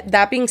 But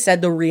that being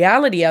said, the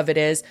reality of it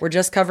is we're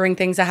just covering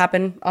things that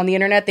happen on the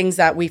internet, things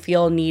that we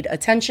feel need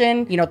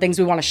attention, you know, things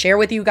we want to share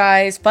with you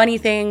guys, funny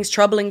things,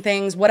 troubling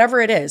things,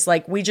 whatever it is.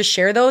 Like, we just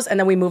share those and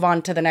then we move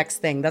on to the next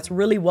thing. That's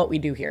really what we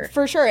do here.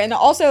 For sure. And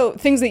also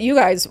things that you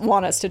guys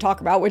want us to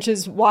talk about, which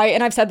is why,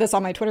 and I've said this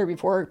on my Twitter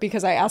before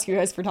because I ask you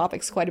guys for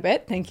topics quite a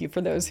bit. Thank you for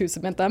those who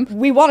submit them.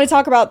 We want to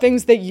talk about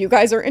things that you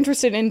guys are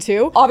interested in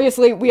too.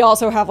 Obviously, we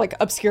also have like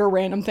obscure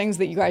random things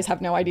that you guys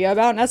have no idea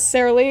about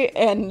necessarily,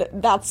 and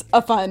that's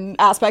a fun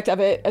aspect of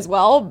it as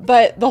well.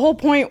 But the whole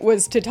point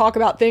was to talk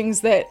about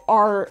things that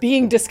are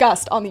being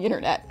discussed on the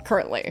internet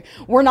currently.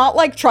 We're not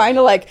like trying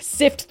to like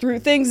sift through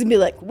things and be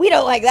like, we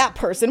don't like that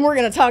person, we're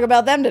going to talk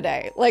about them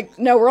today. Like,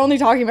 no, we're only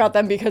talking about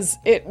them because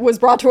it was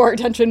brought to our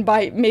attention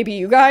by maybe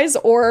you guys,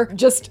 or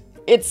just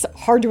it's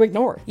hard to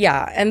ignore.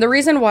 Yeah, and the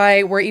reason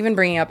why we're even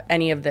bringing up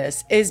any of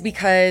this is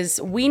because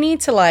we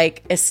need to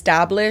like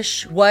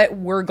establish what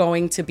we're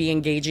going to be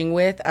engaging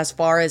with as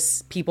far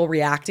as people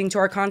reacting to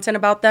our content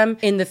about them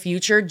in the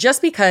future,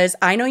 just because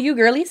I know you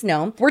girlies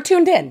know we're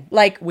tuned in.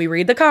 Like, we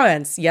read the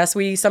comments. Yes,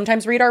 we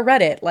sometimes read our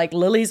Reddit, like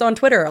Lily's on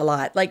Twitter a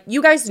lot. Like,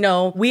 you guys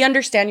know we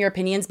understand your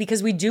opinions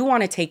because we do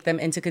want to take them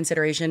into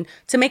consideration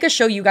to make a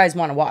show you guys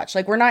want to watch.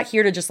 Like, we're not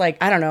here to just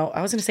like, I don't know,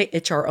 I was going to say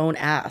itch our own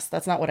ass.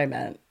 That's not what I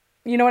meant.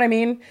 You know what I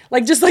mean?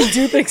 Like, just like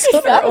do things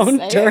on our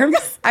own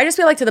terms. I just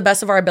feel like to the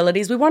best of our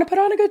abilities, we want to put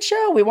on a good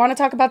show. We want to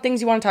talk about things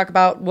you want to talk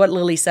about. What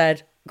Lily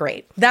said,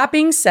 great. That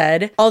being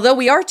said, although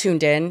we are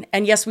tuned in,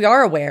 and yes, we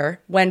are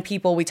aware when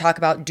people we talk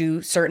about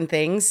do certain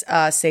things,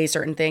 say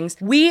certain things,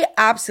 we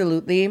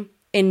absolutely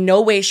in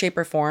no way, shape,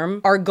 or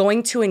form are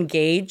going to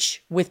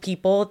engage with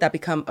people that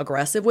become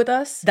aggressive with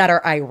us, that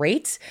are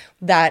irate,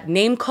 that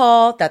name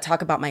call, that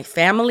talk about my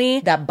family,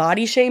 that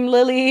body shame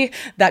Lily,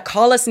 that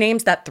call us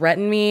names, that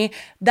threaten me.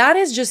 That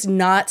is just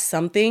not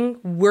something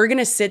we're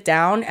gonna sit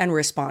down and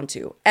respond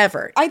to,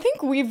 ever. I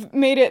think we've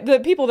made it, the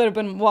people that have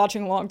been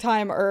watching a long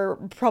time are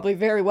probably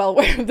very well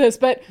aware of this,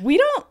 but we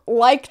don't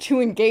like to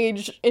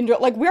engage in,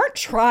 like, we aren't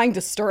trying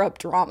to stir up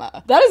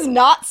drama. That is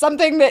not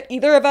something that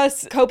either of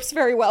us copes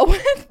very well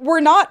with.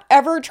 We're not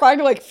ever trying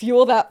to like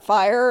fuel that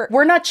fire.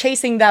 We're not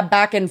chasing that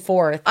back and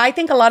forth. I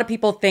think a lot of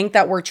people think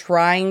that we're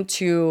trying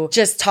to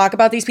just talk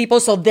about these people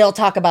so they'll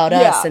talk about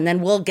us and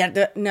then we'll get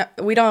the, no,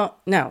 we don't,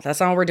 no,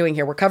 that's not what we're doing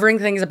here. We're covering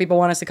things that people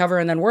want us to cover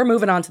and then we're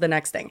moving on to the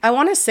next thing. I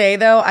want to say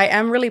though, I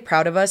am really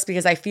proud of us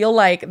because I feel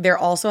like there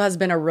also has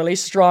been a really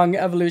strong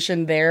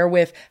evolution there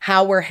with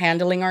how we're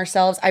handling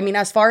ourselves. I mean,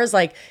 as far as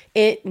like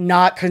it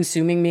not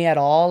consuming me at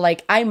all,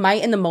 like I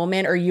might in the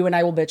moment, or you and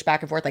I will bitch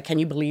back and forth, like, can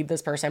you believe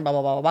this person, blah,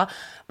 blah, blah, blah, blah.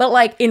 But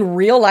like in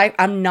real life,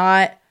 I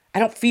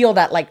don't feel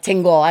that like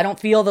tingle. I don't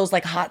feel those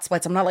like hot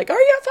sweats. I'm not like, are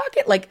you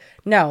fucking like,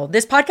 no,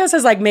 this podcast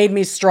has like made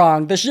me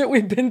strong. The shit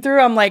we've been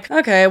through, I'm like,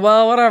 okay,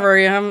 well, whatever.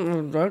 Yeah,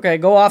 okay,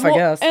 go off, I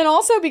guess. And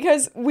also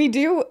because we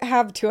do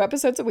have 2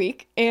 episodes a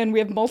week and we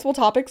have multiple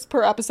topics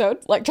per episode,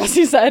 like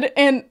Jesse said,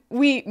 and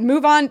we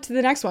move on to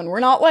the next one. We're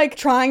not like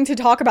trying to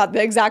talk about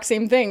the exact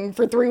same thing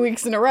for 3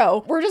 weeks in a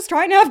row. We're just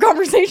trying to have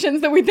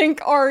conversations that we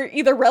think are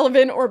either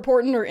relevant or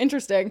important or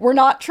interesting. We're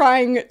not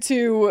trying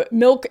to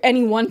milk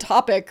any one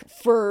topic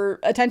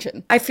for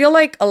attention. I feel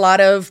like a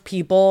lot of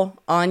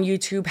people on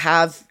YouTube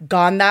have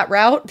gone that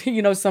route.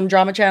 You know, some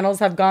drama channels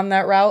have gone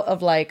that route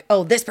of like,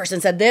 oh, this person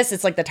said this.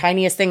 It's like the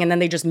tiniest thing. And then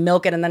they just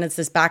milk it. And then it's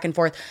this back and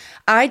forth.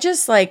 I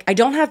just like, I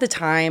don't have the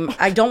time.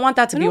 I don't want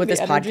that to be what this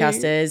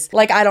podcast is.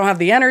 Like, I don't have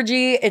the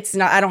energy. It's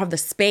not, I don't have the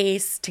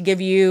space to give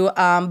you.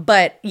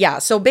 But yeah,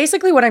 so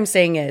basically what I'm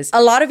saying is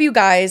a lot of you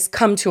guys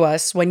come to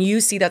us when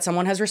you see that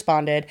someone has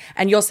responded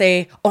and you'll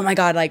say, oh my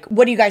God, like,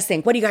 what do you guys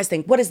think? What do you guys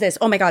think? What is this?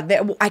 Oh my God,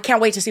 I can't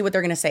wait to see what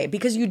they're going to say,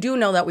 because you do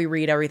know that we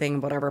read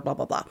everything, whatever, blah,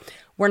 blah, blah.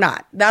 We're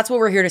not. That's what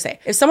we're here to say.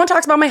 If someone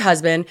talks about my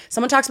husband,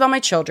 someone talks about my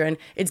children,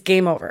 it's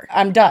game over.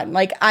 I'm done.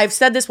 Like, I've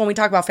said this when we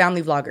talk about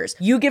family vloggers.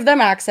 You give them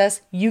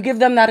access, you give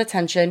them that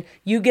attention,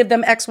 you give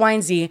them X, Y,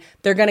 and Z,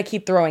 they're going to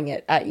keep throwing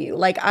it at you.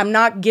 Like, I'm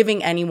not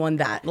giving anyone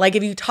that. Like,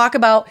 if you talk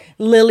about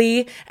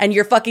Lily and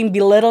you're fucking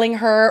belittling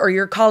her, or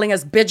you're calling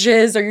us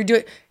bitches,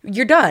 or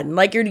you're done.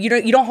 Like, you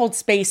don't hold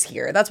space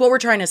here. That's what we're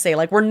trying to say.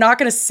 Like, we're not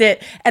going to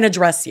sit and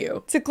address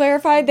you. To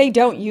clarify, they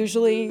don't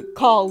usually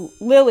call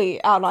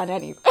Lily out on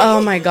anything.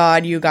 Oh my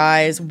God, you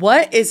guys.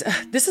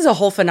 This is a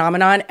whole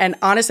phenomenon. And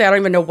honestly, I don't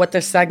even know what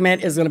this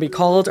segment is going to be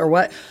called or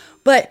what.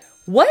 But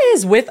what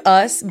is with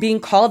us being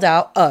called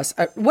out? Us.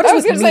 What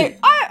is with me? Say,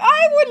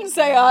 I wouldn't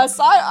say us.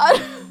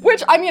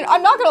 Which, I mean,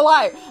 I'm not going to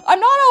lie. I'm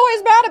not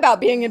always mad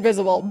about being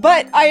invisible,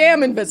 but I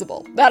am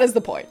invisible. That is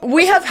the point.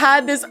 We have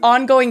had this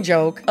ongoing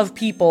joke of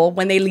people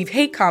when they leave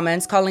hate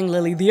comments calling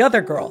Lily the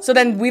other girl. So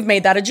then we've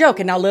made that a joke,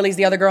 and now Lily's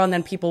the other girl, and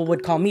then people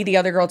would call me the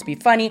other girl to be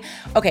funny.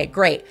 Okay,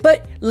 great.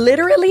 But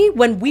literally,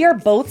 when we are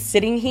both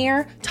sitting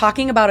here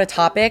talking about a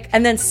topic,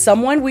 and then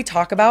someone we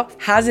talk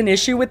about has an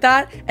issue with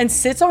that and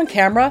sits on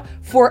camera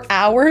for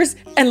hours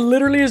and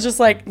literally is just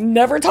like,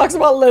 never talks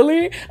about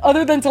Lily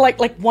other than to like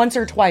once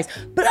or twice.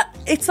 But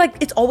it's like,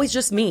 it's always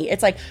just me.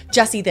 It's like,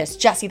 Jesse this,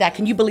 Jesse that.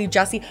 Can you believe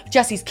Jesse?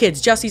 Jesse's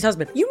kids, Jesse's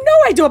husband. You know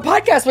I do a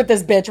podcast with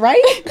this bitch, right?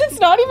 It's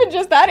not even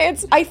just that.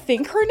 It's, I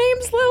think her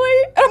name's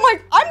Lily. And I'm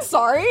like, I'm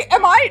sorry.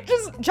 Am I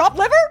just chopped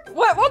liver?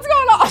 What's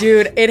going on?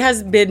 Dude, it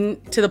has been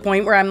to the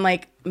point where I'm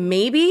like,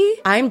 maybe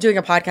I'm doing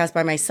a podcast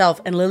by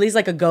myself and Lily's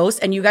like a ghost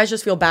and you guys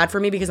just feel bad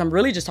for me because I'm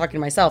really just talking to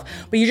myself,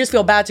 but you just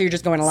feel bad, so you're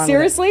just going along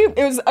Seriously, with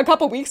it. It was a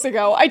couple weeks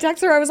ago. I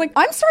texted her, I was like,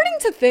 I'm starting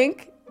to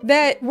think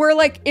that we're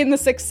like in The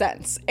Sixth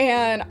Sense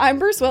and I'm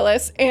Bruce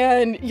Willis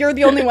and you're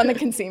the only one that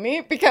can see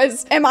me,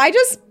 because am I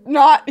just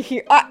not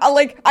here?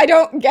 I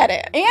don't get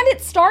it. And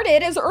it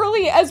started as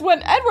early as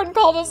when Edwin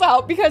called us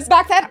out, because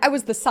back then I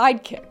was the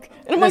sidekick.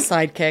 And I'm the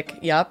like, sidekick.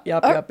 Yep.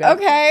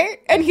 Okay.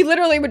 And he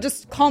literally would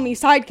just call me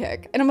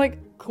sidekick. And I'm like,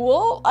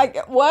 cool.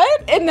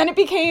 What? And then it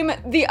became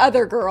the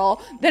other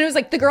girl. Then it was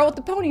like the girl with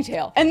the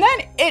ponytail. And then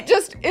it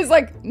just is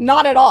like,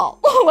 not at all.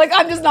 Like,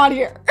 I'm just not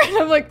here. And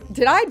I'm like,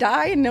 did I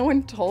die and no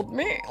one told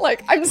me?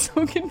 Like, I'm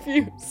so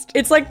confused.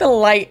 It's like the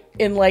light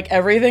in like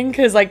everything,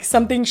 because like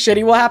something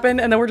shitty will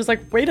happen and then we're just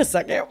like, wait a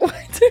second.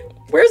 What?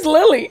 Where's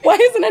Lily? Why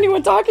isn't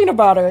anyone talking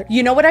about her?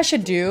 You know what I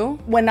should do?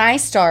 When I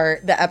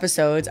start the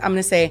episodes, I'm going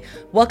to say,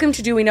 welcome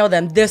to Do We Know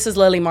Them? This is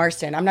Lily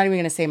Marston. I'm not even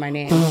going to say my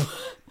name.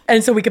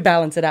 And so we could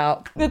balance it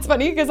out. It's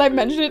funny because I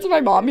mentioned it to my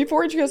mom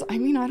before and she goes, I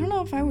mean, I don't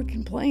know if I would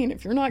complain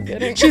if you're not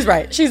getting. She's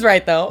right. She's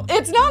right though.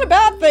 It's not a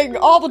bad thing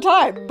all the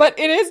time, but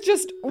it is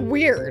just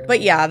weird.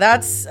 But yeah,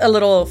 that's a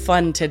little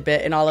fun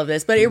tidbit in all of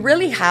this. But it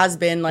really has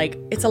been like,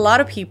 it's a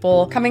lot of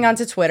people coming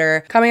onto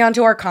Twitter, coming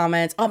onto our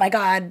comments. Oh my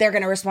God, they're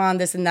going to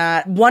respond this and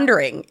that,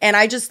 wondering. And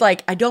I just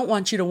like, I don't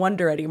want you to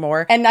wonder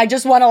anymore. And I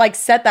just want to like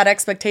set that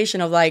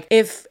expectation of like,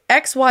 if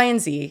X, Y, and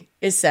Z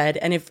is said,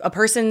 and if a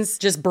person's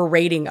just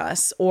berating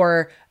us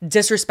or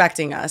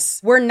disrespecting us,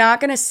 we're not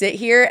gonna sit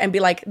here and be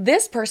like,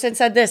 this person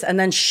said this, and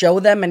then show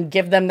them and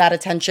give them that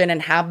attention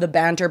and have the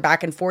banter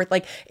back and forth.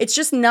 Like, it's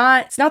just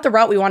not, it's not the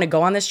route we want to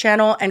go on this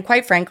channel. And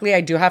quite frankly, I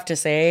do have to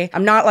say,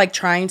 I'm not like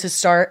trying to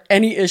start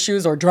any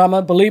issues or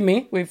drama. Believe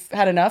me, we've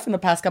had enough in the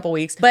past couple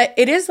weeks. But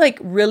it is like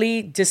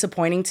really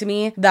disappointing to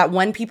me that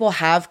when people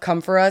have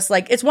come for us,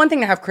 like, it's one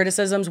thing to have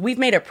criticisms. We've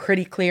made it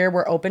pretty clear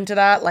we're open to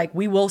that. Like,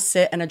 we will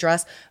sit and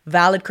address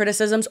valid criticisms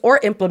or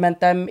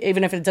implement them,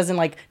 even if it doesn't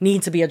like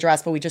need to be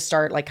addressed, but we just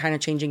start like kind of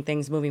changing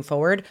things moving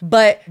forward.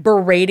 But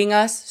berating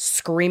us,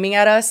 screaming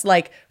at us,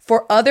 like,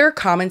 for other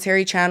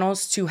commentary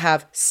channels to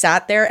have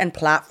sat there and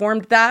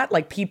platformed that,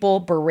 like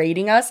people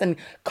berating us and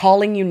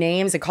calling you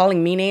names and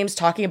calling me names,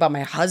 talking about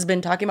my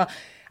husband, talking about,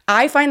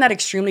 I find that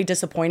extremely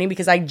disappointing,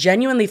 because I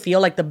genuinely feel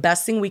like the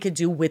best thing we could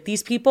do with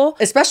these people,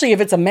 especially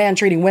if it's a man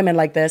treating women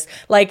like this,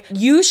 like,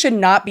 you should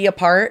not be a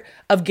part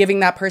of giving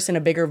that person a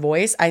bigger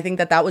voice. I think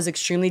that that was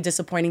extremely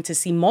disappointing to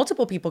see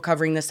multiple people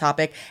covering this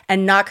topic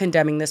and not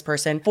condemning this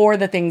person for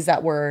the things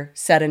that were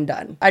said and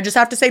done. I just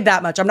have to say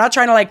that much. I'm not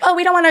trying to like, oh,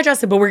 we don't want to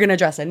address it, but we're going to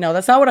address it. No,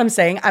 that's not what I'm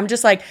saying. I'm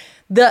just like,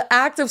 the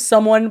act of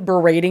someone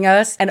berating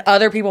us and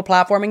other people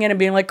platforming it and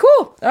being like,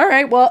 cool, all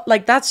right, well,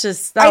 like, that's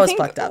just, that was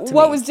fucked up to me.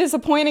 What was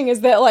disappointing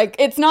is that, like,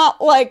 it's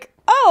not like,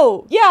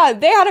 oh, yeah,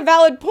 they had a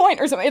valid point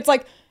or something. It's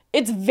like,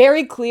 it's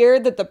very clear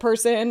that the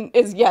person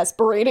is, yes,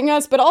 berating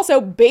us, but also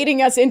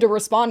baiting us into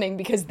responding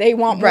because they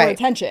want more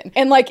attention.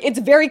 And like, it's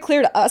very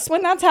clear to us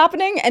when that's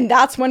happening. And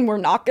that's when we're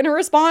not going to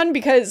respond,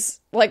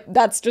 because Like,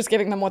 that's just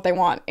giving them what they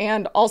want.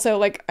 And also,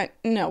 like,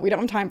 no, we don't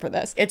have time for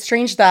this. It's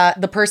strange that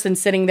the person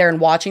sitting there and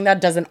watching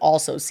that doesn't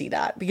also see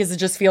that, because it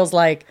just feels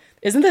like,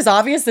 isn't this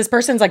obvious? This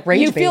person's like rage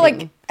baiting. You feel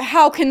like,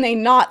 how can they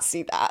not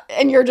see that?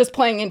 And you're just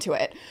playing into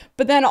it.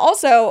 But then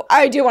also,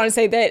 I do want to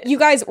say that you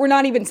guys, we're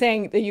not even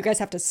saying that you guys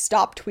have to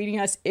stop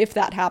tweeting us if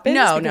that happens.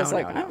 No.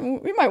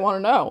 We might want to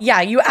know.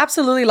 Yeah, you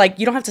absolutely, like,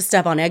 you don't have to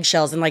step on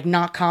eggshells and like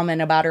not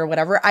comment about it or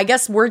whatever. I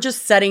guess we're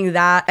just setting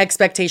that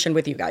expectation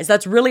with you guys.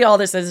 That's really all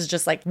this is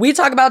just like, we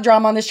talk about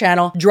drama on this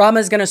channel. Drama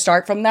is going to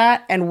start from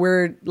that. And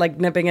we're like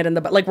nipping it in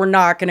the butt. Like, we're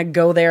not going to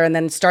go there and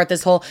then start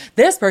this whole,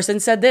 this person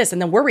said this,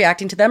 and then we're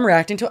reacting to them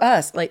reacting to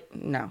us. Like,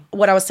 no.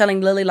 What I was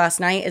telling Lily last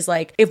night is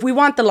like, if we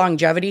want the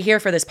longevity here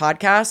for this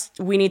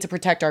podcast, we need to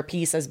protect our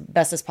peace as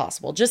best as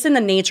possible. Just in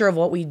the nature of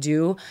what we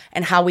do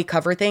and how we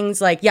cover things.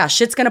 Like, yeah,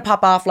 shit's gonna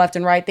pop off left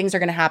and right. Things are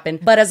gonna happen.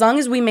 But as long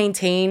as we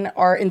maintain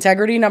our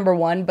integrity, number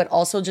one, but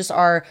also just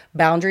our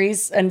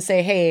boundaries and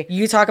say, hey,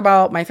 you talk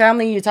about my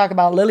family, you talk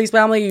about Lily's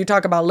family, you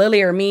talk about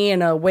Lily or me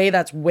in a way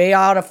that's way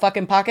out of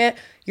fucking pocket,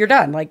 you're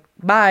done. Like,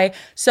 bye.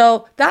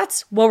 So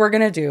that's what we're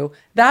going to do.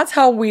 That's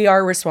how we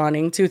are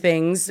responding to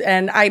things.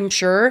 And I'm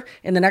sure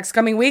in the next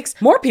coming weeks,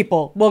 more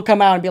people will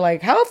come out and be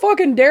like, how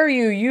fucking dare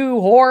you, you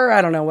whore.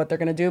 I don't know what they're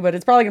going to do, but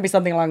it's probably going to be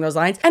something along those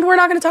lines. And we're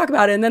not going to talk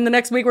about it. And then the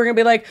next week, we're going to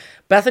be like,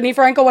 Bethenny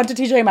Frankel went to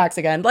TJ Maxx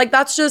again. Like,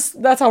 that's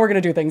how we're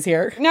going to do things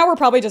here. Now we're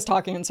probably just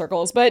talking in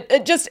circles, but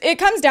it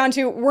comes down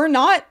to, we're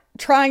not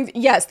trying,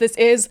 yes, this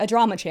is a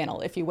drama channel,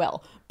 if you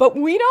will, but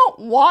we don't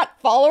want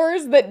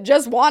followers that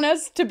just want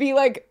us to be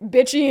like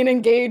bitchy and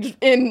engaged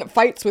in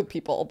fights with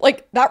people.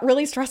 Like, that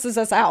really stresses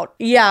us out.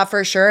 Yeah,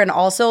 for sure. And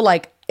also,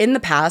 like, in the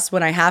past,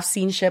 when I have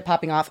seen shit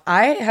popping off,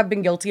 I have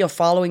been guilty of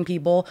following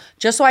people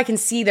just so I can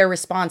see their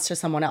response to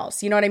someone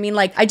else. You know what I mean?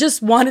 Like, I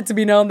just want it to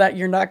be known that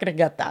you're not going to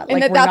get that.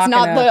 And like, that's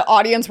not the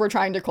audience we're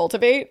trying to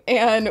cultivate.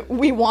 And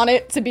we want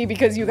it to be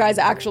because you guys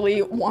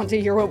actually want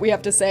to hear what we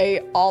have to say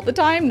all the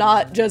time,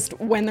 not just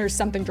when there's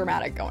something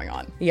dramatic going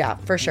on. Yeah,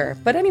 for sure.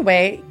 But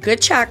anyway,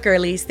 good chat,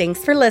 girlies.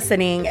 Thanks for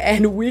listening.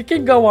 And we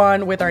can go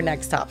on with our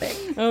next topic.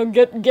 Oh,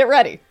 get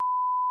ready.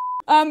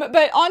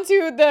 But on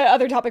to the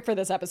other topic for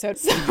this episode.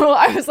 So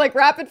I was like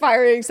rapid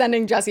firing,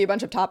 sending Jesse a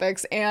bunch of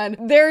topics, and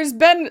there's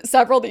been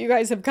several that you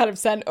guys have kind of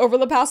sent over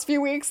the past few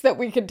weeks that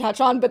we could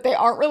touch on, but they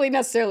aren't really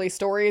necessarily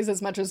stories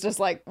as much as just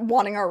like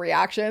wanting our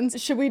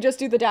reactions. Should we just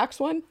do the Dax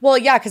one? Well,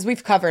 yeah, because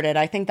we've covered it.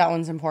 I think that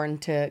one's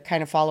important to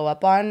kind of follow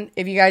up on.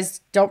 If you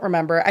guys don't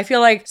remember, I feel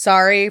like,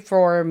 sorry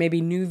for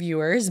maybe new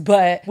viewers,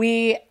 but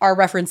we are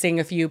referencing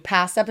a few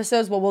past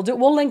episodes. What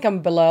we'll link them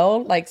below,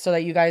 like, so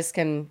that you guys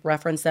can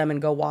reference them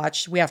and go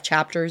watch. We have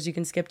chapters you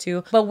can skip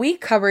to. But we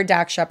covered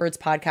Dax Shepard's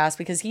podcast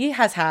because he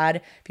has had,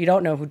 if you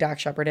don't know who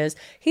Dax Shepard is,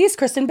 he's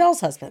Kristen Bell's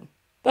husband.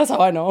 That's how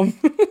I know him.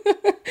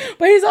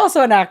 But he's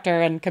also an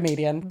actor and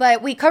comedian.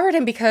 But we covered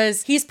him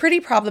because he's pretty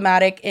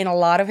problematic in a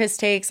lot of his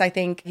takes. I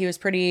think he was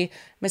pretty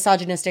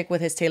misogynistic with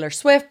his Taylor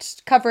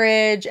Swift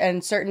coverage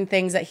and certain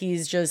things that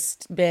he's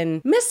just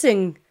been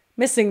missing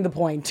the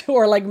point,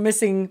 or like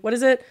missing, what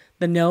is it?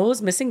 The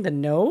nose? Missing the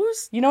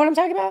nose? You know what I'm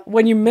talking about?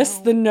 When you miss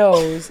the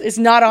nose. It's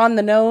not on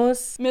the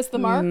nose. Miss the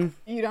mark?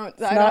 You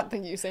don't, I don't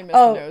think you say miss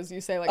the nose.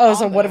 You say like oh,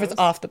 so what if it's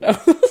off the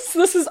nose?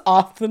 This is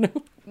off the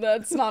nose.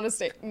 That's not a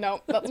state.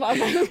 No, that's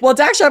not. Well,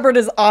 Dax Shepard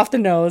is off the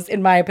nose,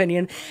 in my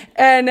opinion.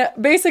 And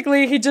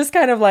basically, he just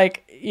kind of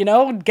like, you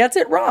know, gets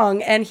it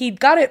wrong. And he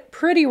got it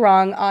pretty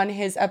wrong on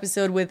his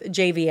episode with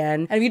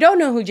JVN. And if you don't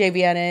know who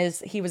JVN is,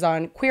 he was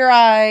on Queer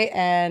Eye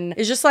and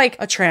is just like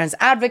a trans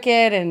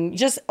advocate and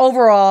just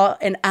overall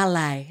an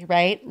ally,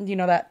 right? You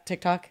know that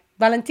TikTok?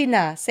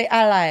 Valentina, say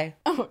ally.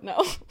 Oh,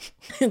 no.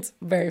 It's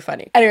very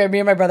funny. Anyway, me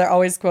and my brother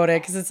always quote it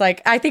because it's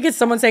like, I think it's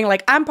someone saying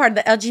like, I'm part of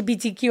the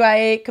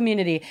LGBTQIA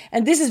community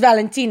and this is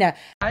Valentina.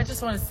 I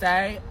just want to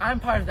say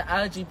I'm part of the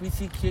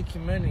LGBTQ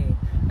community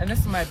and this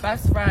is my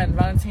best friend,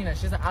 Valentina.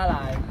 She's an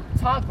ally.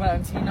 Talk,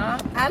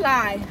 Valentina.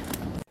 Ally.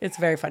 It's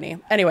very funny.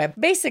 Anyway,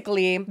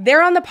 basically,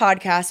 they're on the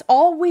podcast.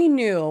 All we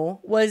knew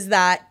was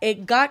that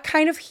it got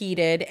kind of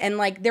heated and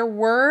like there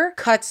were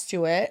cuts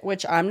to it,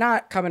 which I'm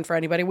not coming for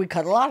anybody. We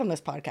cut a lot on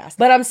this podcast.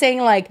 But I'm saying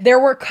like there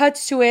were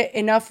cuts to it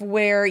enough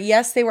where,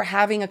 yes, they were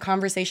having a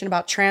conversation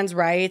about trans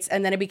rights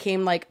and then it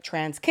became like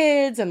trans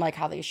kids and like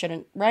how they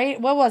shouldn't, right?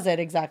 What was it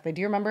exactly?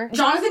 Do you remember?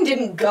 Jonathan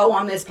didn't go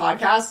on this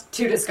podcast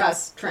to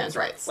discuss trans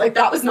rights. Like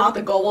that was not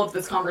the goal of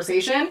this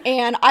conversation.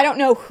 And I don't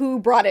know who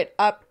brought it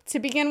up to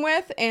begin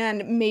with,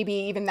 and maybe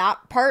even that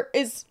part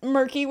is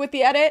murky with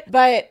the edit,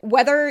 but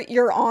whether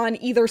you're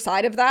on either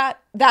side of that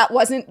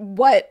wasn't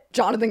what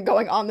Jonathan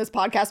going on this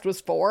podcast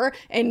was for,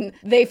 and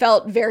they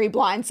felt very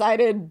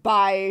blindsided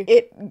by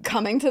it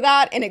coming to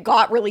that, and it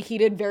got really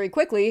heated very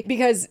quickly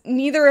because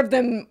neither of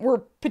them were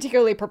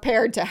particularly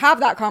prepared to have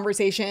that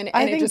conversation. And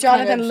I think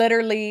Jonathan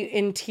literally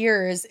in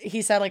tears,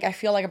 he said like, I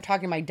feel like I'm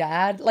talking to my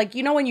dad. Like,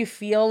 you know, when you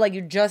feel like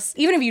you just,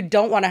 even if you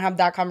don't want to have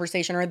that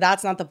conversation or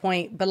that's not the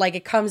point, but like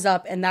it comes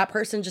up and that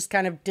person just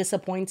kind of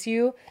disappoints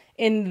you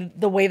in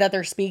the way that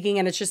they're speaking,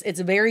 and it's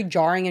very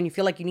jarring, and you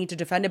feel like you need to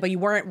defend it, but you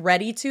weren't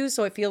ready to,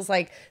 so it feels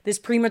like this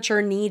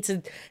premature need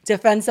to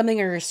defend something,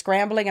 or you're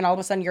scrambling and all of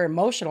a sudden you're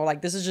emotional.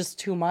 Like, this is just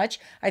too much.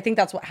 I think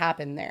that's what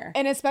happened there.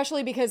 And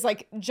especially because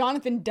like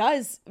Jonathan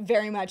does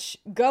very much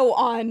go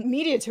on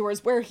media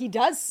tours where he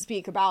does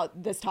speak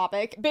about this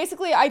topic.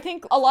 Basically, I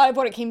think a lot of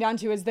what it came down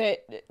to is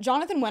that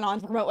Jonathan went on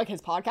to promote like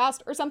his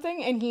podcast or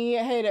something, and he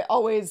had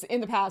always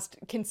in the past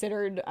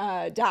considered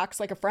Dax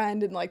like a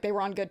friend, and like they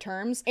were on good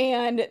terms.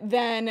 And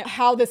then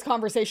how this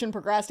conversation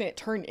progressed and it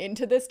turned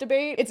into this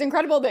debate. It's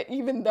incredible that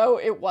even though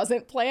it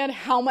wasn't planned,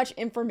 how much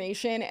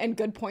information and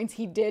good points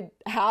he did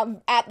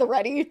have at the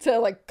ready to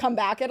like come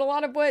back at a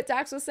lot of what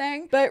Dax was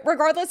saying. But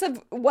regardless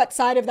of what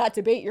side of that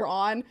debate you're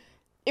on,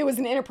 it was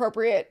an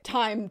inappropriate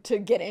time to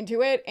get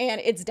into it,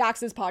 and it's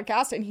Dax's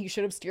podcast, and he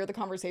should have steered the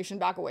conversation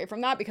back away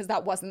from that because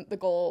that wasn't the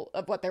goal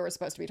of what they were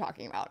supposed to be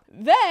talking about.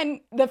 Then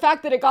the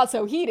fact that it got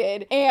so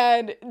heated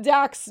and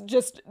Dax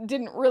just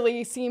didn't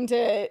really seem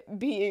to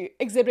be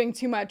exhibiting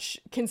too much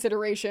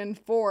consideration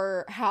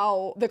for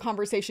how the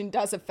conversation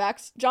does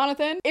affect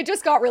Jonathan, it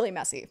just got really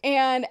messy.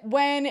 And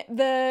when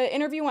the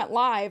interview went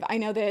live, I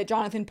know that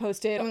Jonathan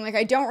posted, I'm like,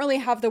 I don't really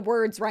have the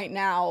words right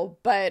now,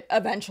 but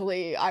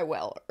eventually I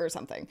will, or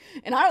something.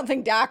 And I don't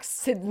think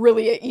Dax had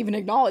really even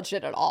acknowledged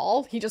it at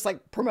all. He just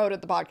like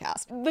promoted the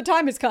podcast. The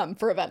time has come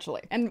for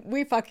eventually. And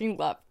we fucking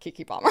love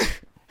Keke Palmer.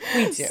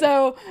 We do.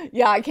 So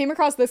yeah, I came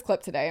across this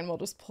clip today and we'll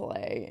just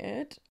play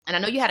it. And I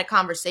know you had a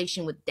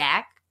conversation with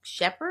Dax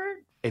Shepard.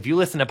 If you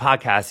listen to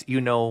podcasts,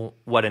 you know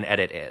what an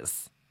edit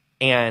is.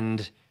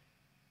 And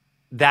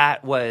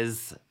that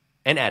was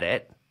an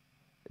edit.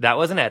 That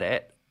was an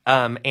edit.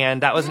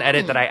 And that was an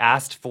edit that I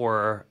asked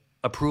for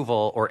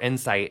approval or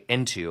insight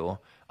into.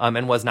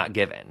 And was not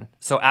given.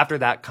 So after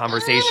that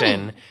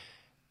conversation,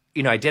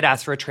 you know, I did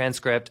ask for a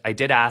transcript. I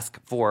did ask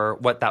for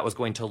what that was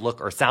going to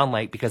look or sound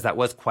like because that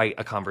was quite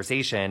a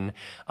conversation.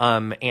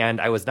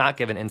 And I was not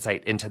given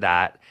insight into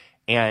that.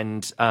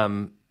 And,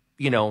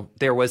 you know,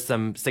 there was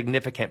some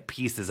significant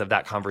pieces of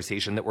that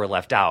conversation that were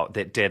left out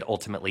that did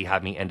ultimately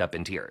have me end up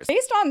in tears.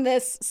 Based on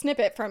this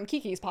snippet from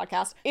Keke's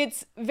podcast,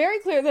 it's very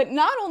clear that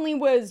not only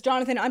was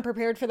Jonathan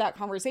unprepared for that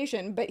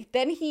conversation, but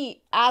then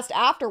he asked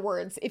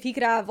afterwards if he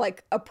could have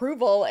like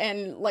approval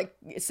and like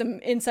some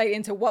insight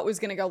into what was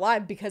going to go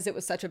live because it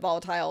was such a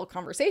volatile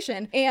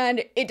conversation.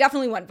 And it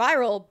definitely went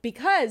viral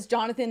because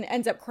Jonathan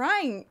ends up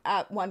crying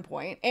at one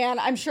point. And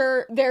I'm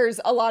sure there's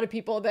a lot of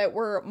people that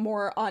were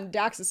more on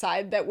Dax's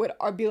side that would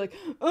be like,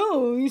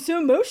 oh, you're so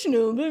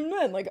emotional, blah,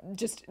 blah, like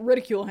just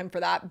ridicule him for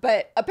that.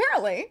 But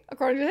apparently,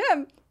 according to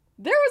him,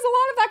 there was a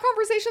lot of that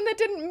conversation that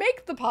didn't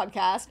make the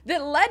podcast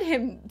that led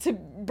him to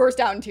burst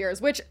out in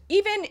tears, which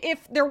even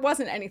if there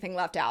wasn't anything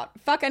left out,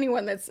 fuck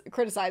anyone that's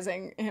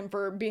criticizing him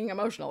for being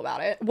emotional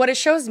about it. What it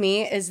shows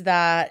me is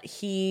that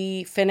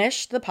he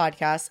finished the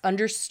podcast,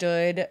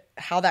 understood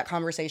how that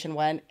conversation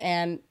went,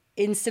 and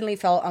instantly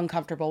felt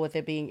uncomfortable with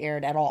it being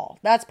aired at all.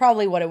 That's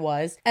probably what it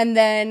was. And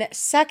then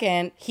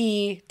second,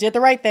 he did the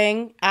right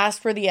thing,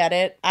 asked for the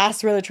edit,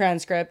 asked for the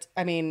transcript.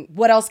 I mean,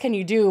 what else can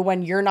you do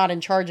when you're not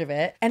in charge of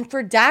it? And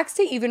for Dax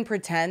to even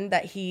pretend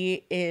that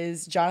he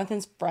is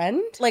Jonathan's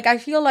friend, like I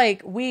feel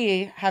like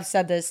we have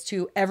said this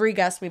to every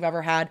guest we've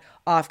ever had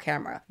off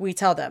camera. We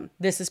tell them,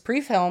 this is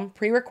pre-filmed,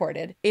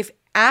 pre-recorded. If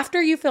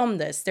after you film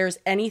this, there's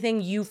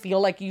anything you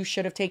feel like you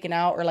should have taken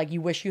out or like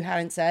you wish you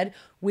hadn't said,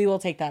 we will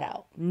take that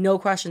out. No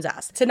questions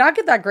asked. To not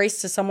give that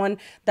grace to someone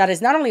that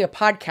is not only a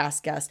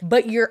podcast guest,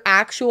 but your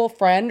actual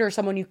friend or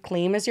someone you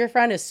claim as your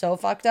friend is so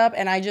fucked up.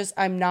 And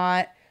I'm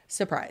not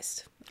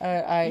surprised.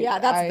 Yeah,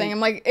 that's the thing. I'm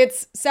like,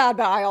 it's sad,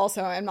 but I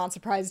also am not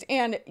surprised.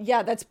 And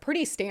yeah, that's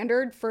pretty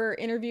standard for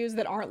interviews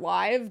that aren't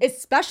live,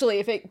 especially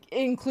if it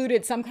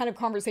included some kind of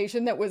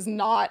conversation that was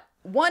not,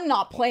 one,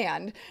 not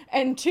planned,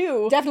 and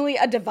two, definitely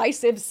a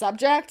divisive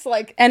subject,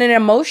 like, and an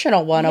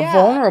emotional one, a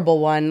vulnerable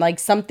one, like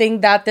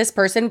something that this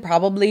person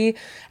probably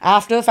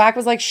after the fact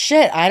was like,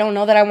 shit, I don't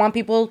know that I want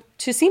people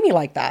to see me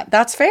like that.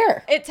 That's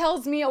fair. It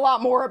tells me a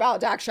lot more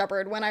about Dax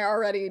Shepard when I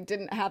already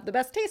didn't have the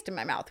best taste in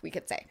my mouth, we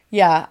could say.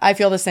 Yeah, I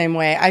feel the same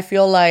way. I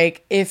feel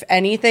like if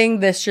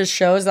anything, this just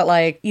shows that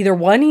like either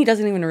one, he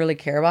doesn't even really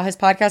care about his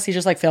podcast. He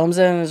just like films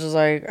it and is just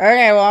like,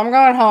 okay, well, I'm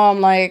going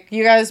home. Like,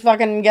 you guys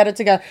fucking get it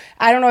together.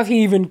 I don't know if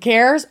he even cares,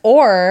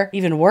 or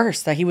even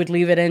worse, that he would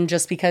leave it in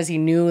just because he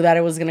knew that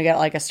it was going to get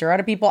like a stir out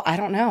of people. I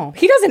don't know.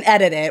 He doesn't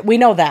edit it. We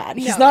know that.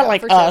 He's not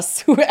like us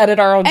who edit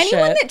our own shit.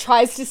 Anyone that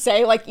tries to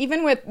say, like,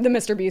 even with the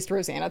Mr. Beast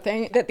Rosanna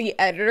thing, that the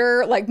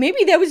editor, like,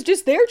 maybe that was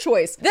just their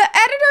choice. The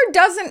editor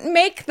doesn't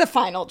make the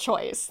final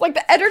choice. Like,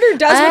 the editor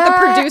does what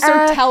the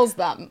producer tells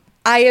them.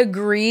 I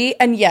agree.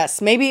 And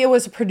yes, maybe it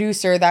was a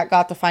producer that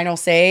got the final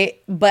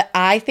say, but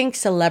I think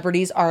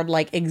celebrities are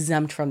like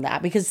exempt from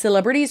that because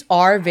celebrities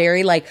are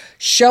very like,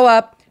 show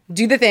up,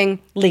 do the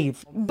thing,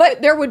 leave.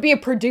 But there would be a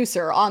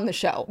producer on the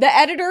show. The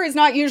editor is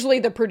not usually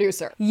the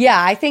producer.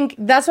 Yeah, I think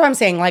that's what I'm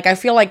saying. Like, I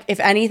feel like if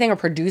anything, a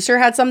producer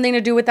had something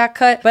to do with that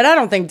cut. But I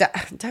don't think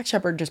Dak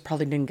Shepard just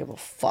probably didn't give a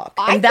fuck.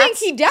 I think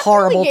he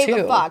definitely gave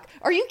a fuck.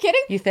 Are you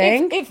kidding? You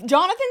think? If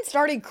Jonathan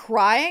started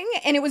crying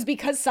and it was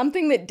because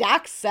something that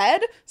Dak said,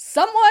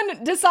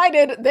 someone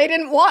decided they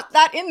didn't want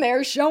that in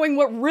there showing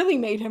what really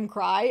made him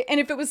cry. And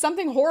if it was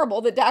something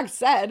horrible that Dak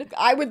said,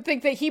 I would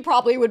think that he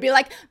probably would be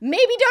like,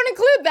 maybe don't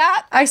include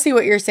that. I see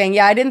what you're saying.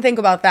 Yeah, I didn't think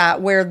about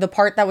that, where the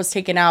part that was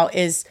taken out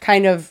is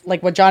kind of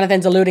like what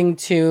Jonathan's alluding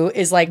to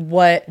is like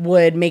what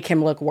would make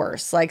him look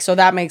worse. Like, so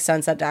that makes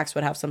sense that Dax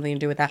would have something to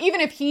do with that.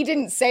 Even if he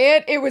didn't say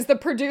it, it was the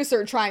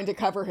producer trying to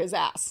cover his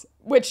ass,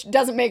 which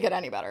doesn't make it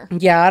any better.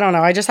 Yeah, I don't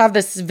know. I just have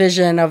this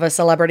vision of a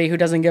celebrity who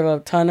doesn't give a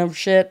ton of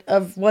shit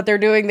of what they're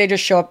doing. They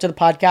just show up to the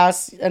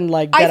podcast and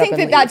like get I think up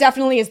and that leave.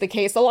 definitely is the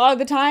case a lot of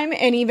the time.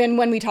 And even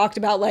when we talked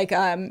about like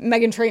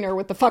Meghan Trainor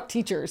with the fuck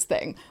teachers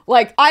thing,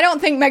 like I don't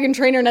think Meghan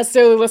Trainor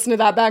necessarily listened to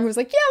that back and was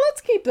like, yeah,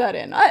 let's keep that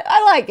in.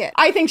 I like it.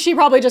 I think she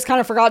probably just kind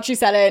of forgot she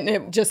said it and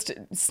it just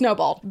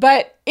snowballed.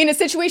 But in a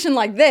situation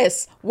like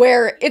this,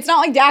 where it's not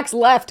like Dax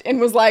left and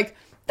was like,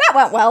 that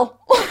went well.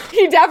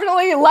 He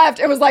definitely left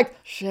and was like,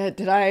 shit,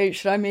 should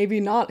I maybe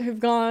not have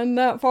gone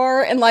that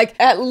far? And like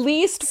at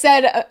least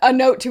said a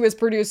note to his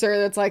producer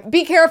that's like,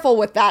 be careful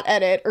with that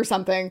edit or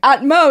something.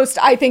 At most,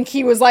 I think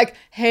he was like,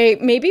 hey,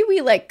 maybe we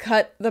like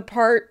cut the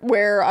part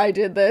where I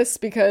did this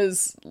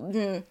because...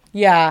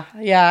 Yeah,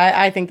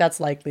 I think that's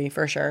likely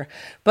for sure.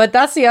 But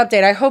that's the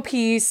update. I hope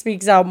he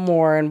speaks out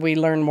more and we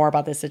learn more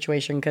about this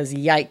situation because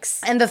yikes.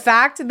 And the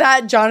fact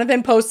that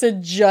Jonathan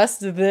posted just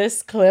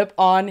this clip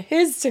on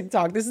his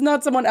TikTok, this is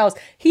not someone else.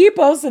 He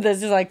posted this.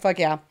 He's like, fuck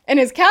yeah. And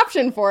his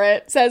caption for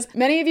it says,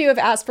 many of you have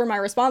asked for my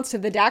response to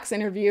the Dax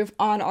interview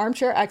on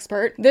Armchair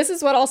Expert. This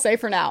is what I'll say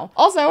for now.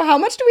 Also, how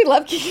much do we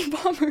love Keke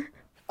Palmer?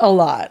 A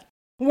lot.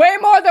 Way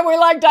more than we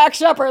like Dak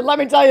Shepard, let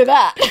me tell you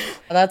that.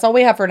 That's all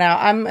we have for now.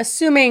 I'm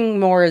assuming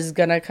more is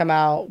going to come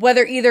out.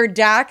 Whether either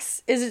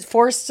Dax is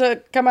forced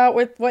to come out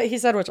with what he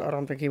said, which I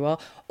don't think he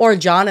will, or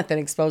Jonathan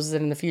exposes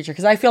it in the future.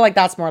 Because I feel like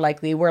that's more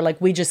likely, where like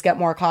we just get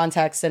more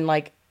context and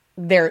like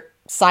their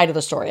side of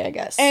the story, I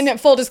guess. And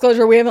full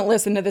disclosure, we haven't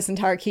listened to this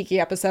entire Keke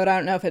episode. I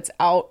don't know if it's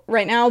out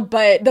right now,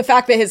 but the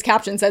fact that his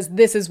caption says,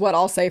 this is what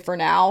I'll say for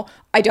now,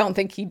 I don't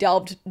think he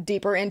delved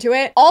deeper into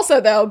it. Also,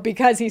 though,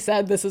 because he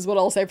said, this is what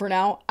I'll say for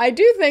now, I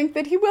do think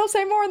that he will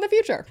say more in the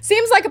future.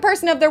 Seems like a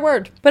person of their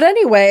word. But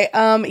anyway,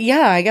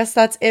 yeah, I guess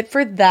that's it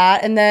for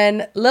that. And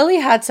then Lily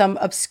had some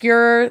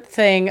obscure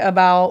thing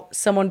about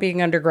someone being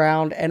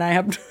underground, and I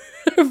have...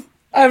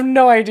 I have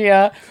no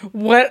idea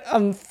what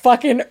on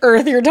fucking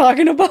earth you're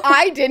talking about.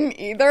 I didn't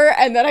either.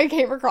 And then I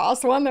came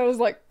across one that was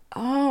like,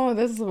 oh,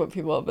 this is what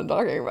people have been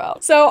talking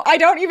about. So I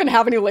don't even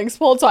have any links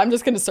pulled, so I'm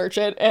just going to search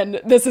it.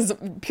 And this is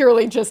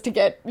purely just to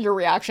get your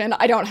reaction.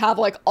 I don't have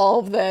like all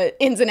of the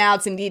ins and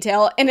outs in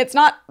detail. And it's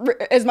not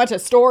as much a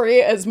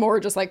story as more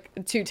just like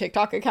 2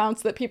 TikTok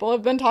accounts that people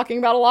have been talking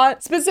about a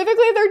lot.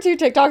 Specifically, they're 2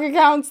 TikTok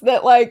accounts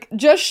that like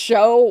just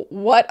show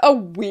what a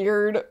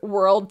weird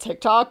world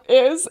TikTok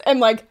is and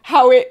like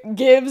how it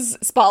gives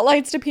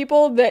spotlights to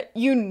people that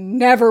you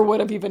never would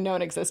have even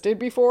known existed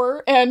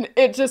before. And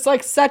it's just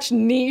like such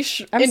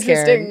niche, interesting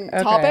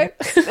topic.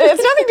 It's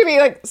nothing to be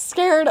like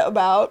scared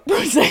about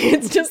per se.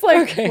 It's just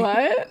like,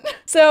 what?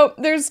 So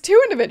there's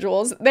 2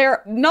 individuals.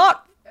 They're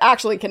not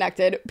actually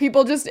connected.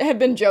 People just have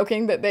been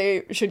joking that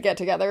they should get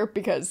together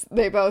because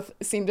they both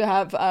seem to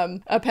have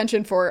a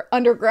penchant for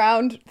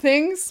underground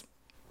things.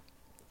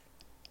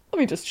 Let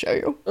me just show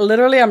you.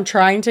 Literally, I'm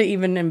trying to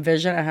even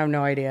envision. I have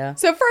no idea.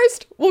 So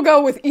first, we'll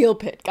go with Eel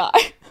Pit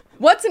Guy.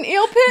 What's an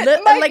eel pit?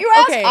 Might you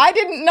ask? Okay. I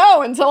didn't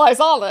know until I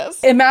saw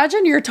this.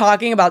 Imagine you're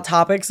talking about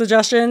topic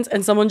suggestions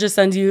and someone just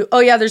sends you,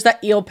 oh yeah, there's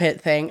that eel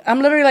pit thing.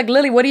 I'm literally like,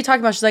 Lily, what are you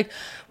talking about? She's like,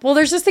 well,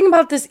 there's this thing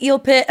about this eel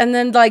pit and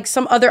then like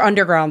some other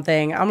underground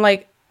thing. I'm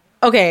like,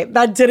 okay,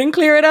 that didn't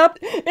clear it up.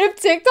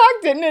 If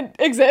TikTok didn't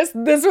exist,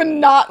 this would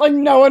not, like,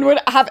 no one would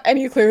have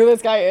any clue who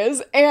this guy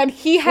is. And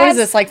he has... What is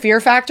this, like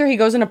Fear Factor? He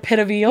goes in a pit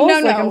of eels? No,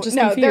 like, I'm just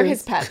confused. They're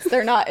his pets.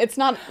 They're not, it's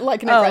not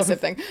like an aggressive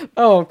thing.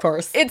 Oh, of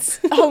course. It's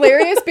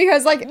hilarious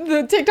because, like,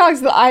 the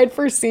TikToks that I had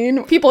first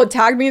seen, people had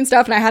tagged me and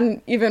stuff, and I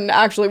hadn't even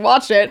actually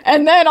watched it.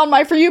 And then on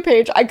my For You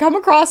page, I come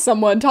across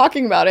someone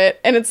talking about it,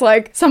 and it's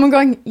like, someone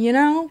going, you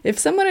know, if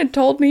someone had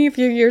told me a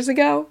few years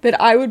ago that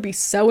I would be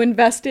so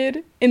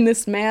invested in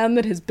this man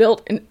that has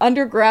built an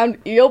underground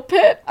eel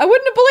pit, I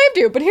wouldn't have believed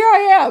you, but here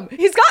I am.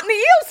 He's gotten the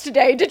eels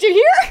today, did you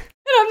hear? And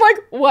I'm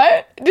like,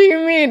 what do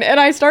you mean? And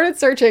I started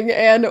searching,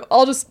 and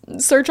I'll just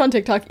search on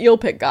TikTok, eel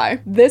pit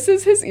guy. This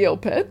is his eel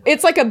pit.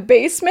 It's like a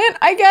basement,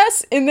 I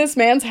guess, in this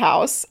man's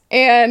house,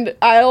 and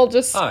I'll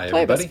just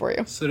play this for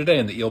you. So today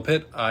in the eel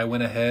pit, I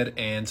went ahead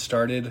and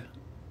started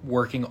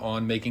working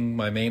on making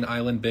my main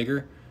island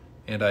bigger,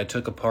 and I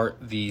took apart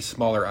the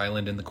smaller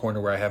island in the corner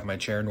where I have my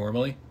chair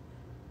normally.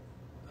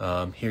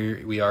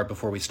 Here we are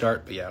before we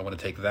start, but yeah, I want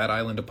to take that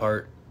island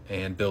apart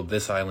and build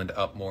this island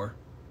up more.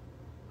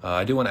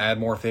 I do want to add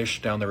more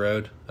fish down the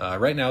road.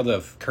 Right now,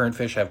 the current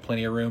fish have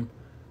plenty of room,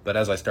 But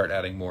as I start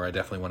adding more, I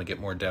definitely want to get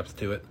more depth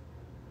to it.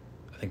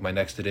 I think my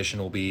next edition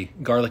will be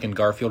Garlic and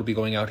Garfield will be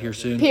going out here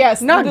soon.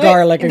 P.S. Not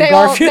Garlic and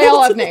Garfield. They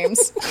all have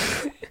names.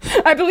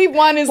 I believe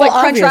one is like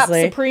Crunchwrap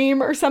obviously.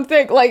 Supreme or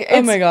something. Like, it's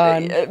oh my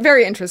God.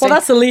 Very interesting. Well,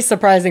 that's the least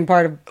surprising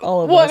part of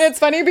all of this. Well, and it's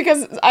funny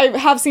because I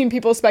have seen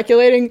people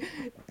speculating,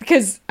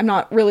 because I'm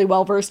not really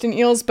well versed in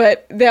eels,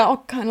 but they all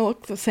kind of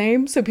look the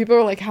same. So people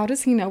are like, how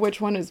does he know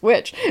which one is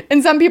which?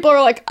 And some people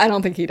are like, I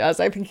don't think he does.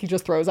 I think he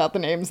just throws out the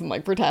names and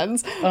like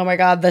pretends. Oh my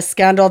God, the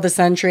scandal of the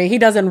century. He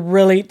doesn't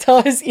really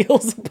tell his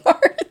eels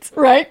apart.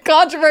 Right?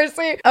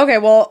 Controversy. Okay,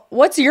 well,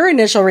 what's your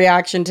initial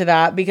reaction to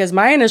that? Because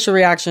my initial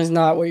reaction is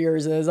not what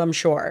yours is, I'm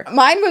sure.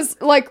 Mine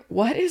was like,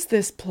 what is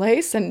this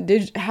place?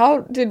 And how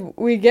did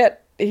we get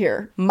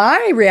here?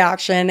 My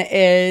reaction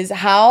is,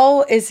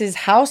 how is his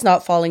house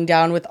not falling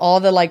down with all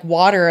the like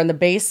water in the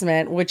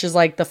basement, which is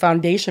like the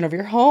foundation of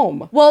your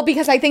home? Well,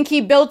 because I think he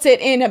built it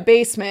in a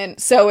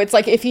basement, so it's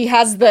like if he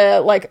has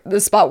the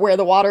spot where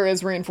the water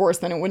is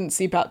reinforced, then it wouldn't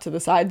seep out to the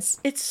sides.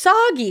 It's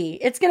soggy.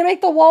 It's gonna make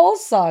the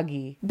walls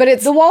soggy.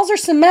 But the walls are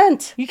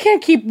cement. You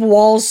can't keep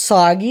walls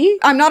soggy.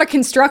 I'm not a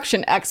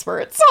construction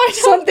expert, so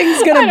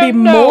something's gonna be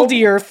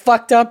moldy or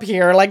fucked up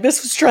here. Like,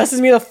 this stresses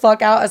me the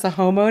fuck out as a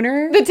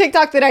homeowner. The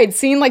TikTok that I had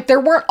seen, like, there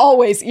weren't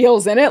always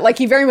eels in it. Like,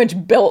 he very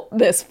much built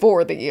this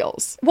for the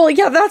eels. Well,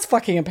 yeah, that's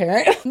fucking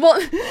apparent. Well,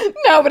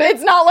 no, but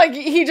it's not like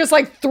he just,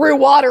 like, threw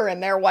water in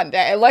there one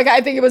day. Like,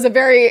 I think it was a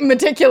very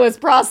meticulous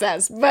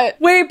process, but...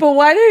 Wait, but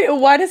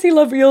why does he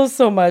love eels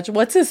so much?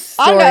 What's his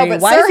story? I know,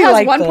 but why Sir has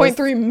like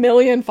 1.3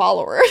 million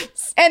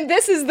followers. And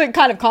this is the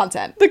kind of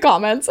content. The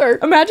comments are,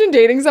 imagine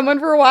dating someone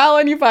for a while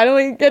and you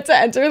finally get to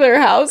enter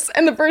their house,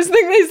 and the first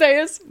thing they say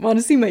is, want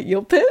to see my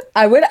eel pit?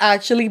 I would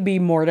actually be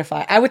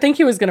mortified. I would think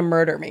he was gonna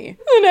murder me.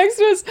 The next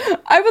was,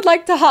 I would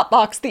like to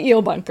hotbox the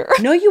eel bunker.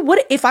 No, you would.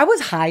 If I was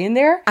high in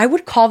there, I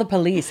would call the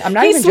police. I'm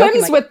not even joking. He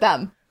swims with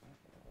them.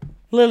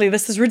 Lily,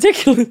 this is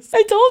ridiculous.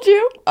 I told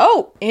you.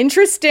 Oh,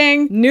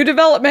 interesting. New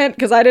development,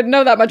 because I didn't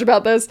know that much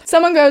about this.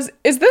 Someone goes,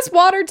 is this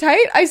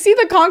watertight? I see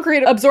the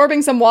concrete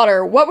absorbing some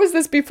water. What was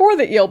this before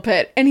the eel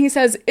pit? And he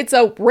says, it's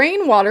a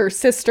rainwater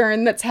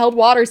cistern that's held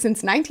water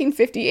since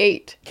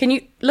 1958. Can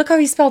you look how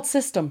he spelled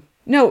system?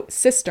 No,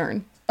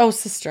 cistern. Oh,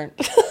 cistern.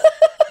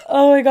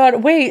 Oh my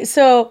God. Wait,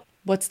 so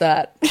what's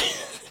that?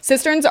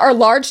 Cisterns are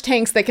large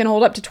tanks that can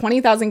hold up to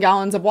 20,000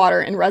 gallons of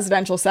water in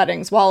residential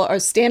settings, while a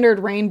standard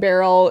rain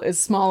barrel is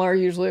smaller,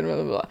 usually blah,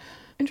 blah, blah.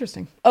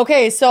 Interesting.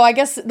 Okay, so I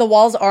guess the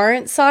walls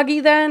aren't soggy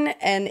then,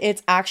 and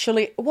it's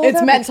actually... Well,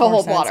 it's meant to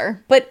hold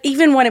water. But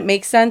even when it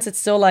makes sense, it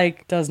still,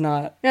 like, does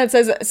not. Yeah, it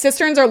says,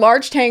 cisterns are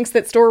large tanks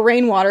that store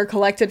rainwater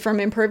collected from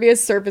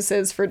impervious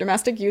surfaces for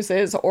domestic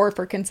uses or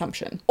for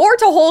consumption. Or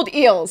to hold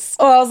eels.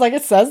 Oh, I was like,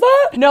 it says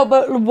that? No,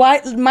 but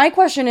why? My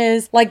question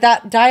is, like,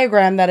 that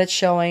diagram that it's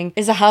showing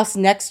is a house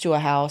next to a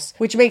house,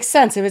 which makes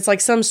sense if it's, like,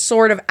 some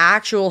sort of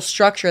actual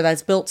structure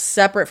that's built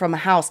separate from a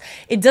house.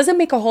 It doesn't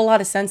make a whole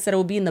lot of sense that it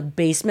would be in the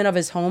basement of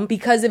his home,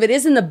 because if it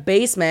is in the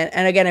basement,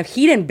 and again, if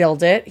he didn't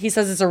build it, he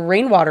says it's a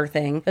rainwater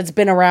thing that's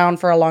been around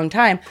for a long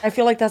time. I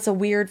feel like that's a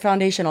weird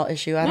foundational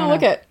issue. I don't know.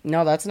 Look at.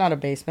 No, that's not a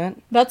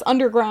basement. That's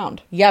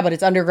underground. Yeah, but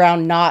it's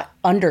underground, not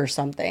under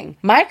something.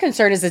 My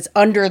concern is it's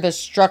under the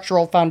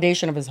structural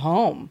foundation of his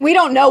home. We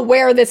don't know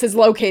where this is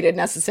located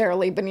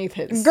necessarily beneath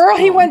his Girl,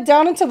 he home. went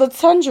down into the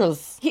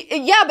tundras.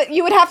 Yeah, but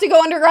you would have to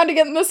go underground to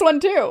get in this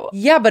one too.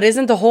 Yeah, but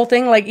isn't the whole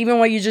thing, like, even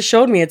what you just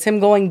showed me, it's him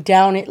going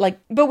down it, like...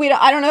 But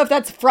I don't know if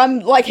that's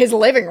from, like, his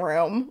living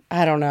room.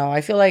 I don't know.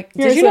 I feel like...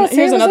 Here's did you not say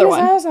here's it was another in his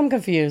one. house? I'm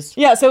confused.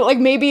 Yeah, so, like,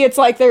 maybe it's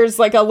like there's,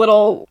 like, a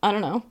little... I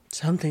don't know.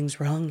 Something's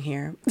wrong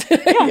here. Yeah,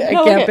 I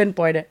can't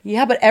pinpoint it.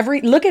 Yeah, but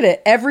look at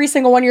it. Every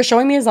single one you're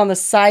showing me is on the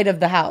side of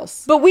the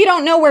house. But we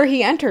don't know where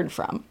he entered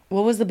from.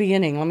 What was the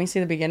beginning? Let me see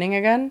the beginning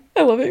again.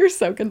 I love that you're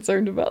so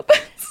concerned about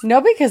this.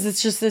 No, because it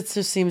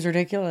just seems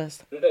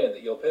ridiculous. Today in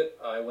the eel pit,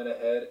 I went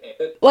ahead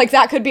and... Like,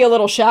 that could be a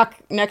little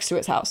shack next to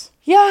his house.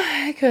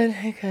 Yeah, it could.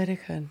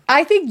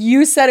 I think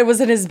you said it was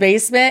in his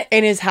basement,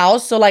 in his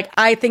house, so, like,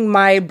 I think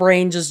my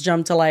brain just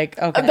jumped to, like,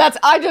 okay.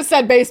 I just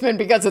said basement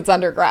because it's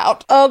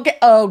underground. Okay,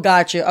 oh,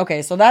 got you.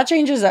 Okay, so that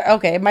changes it.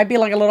 Okay, it might be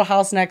like a little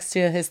house next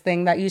to his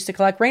thing that used to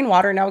collect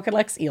rainwater, now it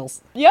collects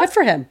eels. Yeah. Good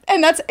for him.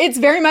 And it's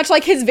very much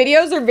like his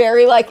videos are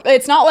very, like,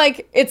 it's not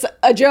like it's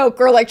a joke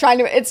or, like,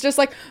 it's just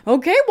like,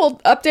 okay, we'll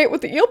update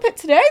with the eel pit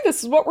today.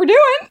 This is what we're doing.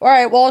 All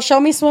right, well, show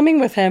me swimming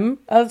with him.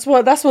 That's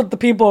what the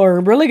people are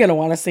really gonna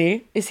want to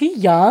see. Is he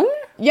young?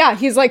 Yeah,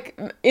 he's like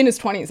in his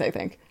 20s, I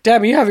think.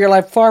 Damn, you have your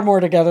life far more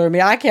together than me.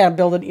 I can't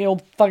build an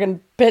eel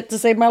fucking pit to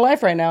save my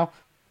life right now.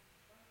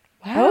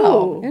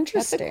 Wow,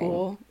 interesting. That's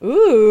cool.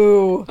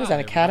 Ooh. Is that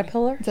a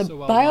caterpillar? It's a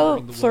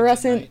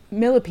biofluorescent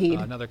millipede.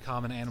 Another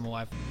common animal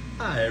I've...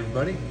 Hi,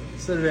 everybody.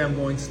 So today I'm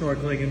going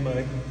snorkeling in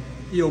my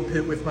eel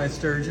pit with my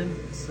sturgeon.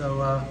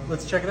 So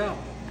let's check it out.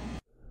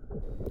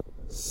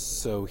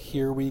 So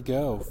here we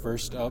go.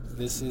 First up,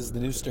 this is the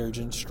new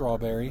sturgeon,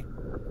 strawberry.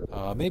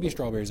 Maybe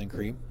strawberries and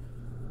cream.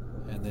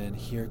 And then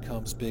here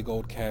comes big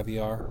old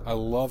caviar. I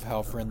love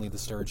how friendly the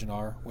sturgeon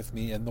are with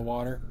me in the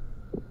water.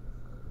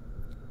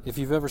 If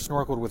you've ever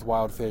snorkeled with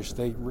wild fish,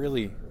 they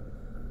really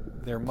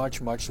they're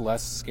much, much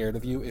less scared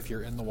of you if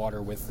you're in the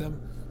water with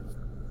them.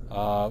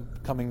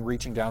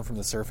 Reaching down from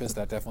the surface,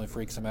 that definitely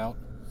freaks them out.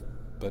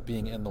 But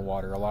being in the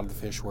water, a lot of the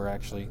fish were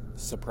actually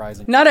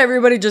surprising. Not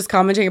everybody just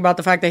commenting about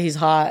the fact that he's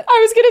hot. I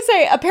was gonna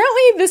say,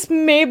 apparently this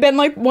may have been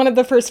like one of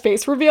the first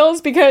face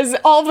reveals because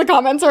all of the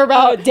comments are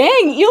about,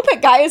 dang, eel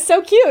pit guy is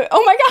so cute.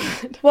 Oh my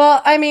God.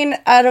 Well, I mean,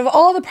 out of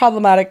all the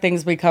problematic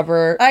things we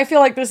cover, I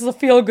feel like this is a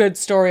feel-good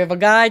story of a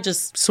guy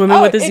just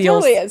swimming with his eels. It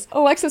totally is.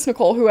 Alexis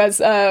Nicole, who has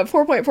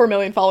 4.4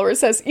 million followers,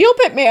 says, eel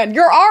pit man,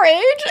 you're our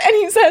age? And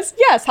he says,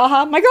 yes,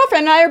 haha, my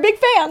girlfriend and I are big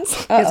fans.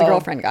 He has a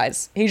girlfriend,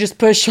 guys. He just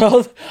pushed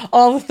all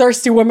the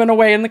thirsty women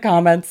away in the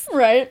comments.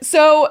 Right.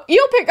 So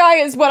eel pit guy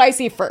is what I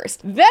see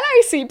first. Then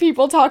I see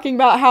people talking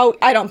about how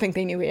I don't think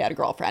they knew he had a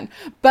girlfriend,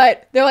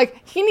 but they're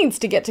like, he needs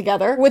to get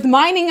together with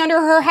mining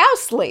under her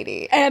house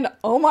lady. And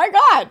oh my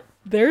God,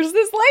 there's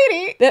this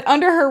lady that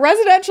under her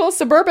residential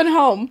suburban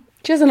home,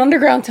 she has an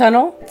underground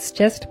tunnel. It's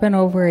just been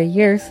over a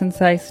year since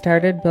I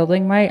started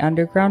building my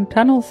underground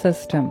tunnel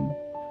system.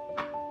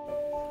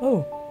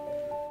 Oh.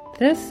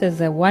 This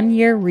is a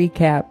 1-year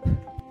recap.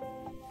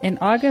 In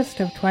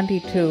August of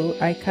 22,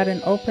 I cut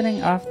an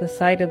opening off the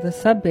side of the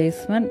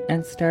sub-basement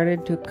and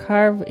started to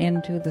carve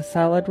into the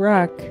solid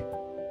rock.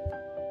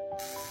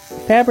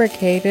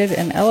 Fabricated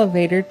an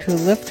elevator to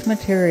lift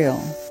material.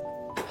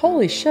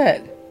 Holy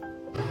shit.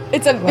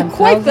 It's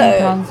quite the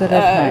pounds at a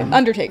time.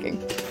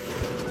 Undertaking.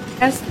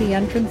 As the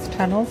entrance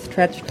tunnel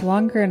stretched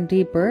longer and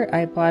deeper,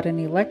 I bought an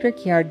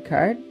electric yard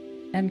cart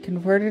and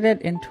converted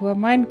it into a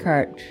mine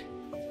cart.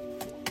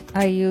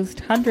 I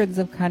used hundreds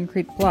of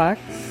concrete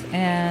blocks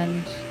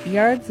and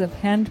yards of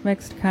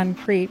hand-mixed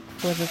concrete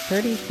for the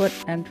 30-foot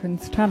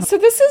entrance tunnel. So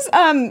this is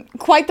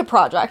quite the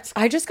project.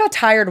 I just got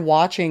tired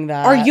watching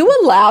that. Are you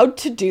allowed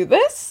to do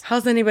this?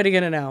 How's anybody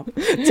gonna know?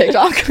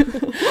 TikTok.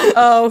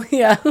 Oh,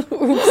 yeah.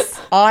 Oops.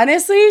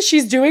 Honestly,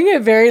 she's doing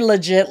it very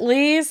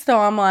legitly, so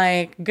I'm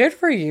like, good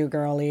for you,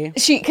 girly.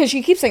 Because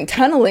she keeps saying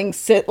tunneling,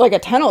 like a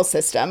tunnel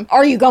system.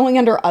 Are you going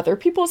under other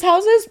people's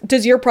houses?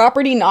 Does your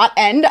property not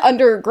end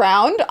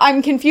underground?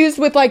 I'm confused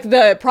with like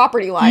the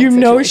property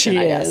line she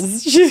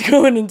is. She's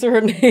going into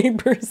her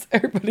neighbors,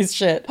 everybody's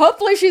shit.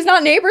 Hopefully she's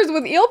not neighbors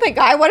with eel pit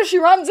guy. What if she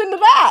runs into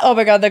that? Oh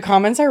my God, the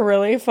comments are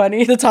really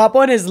funny. The top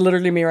one is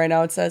literally me right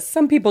now. It says,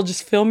 some people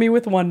just fill me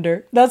with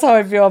wonder. That's how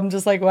I feel. I'm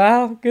just like,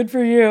 wow, good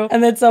for you.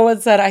 And then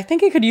someone said, I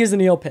think he could use an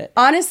eel pit.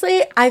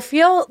 Honestly, I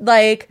feel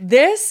like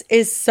this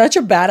is such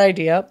a bad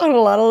idea on a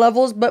lot of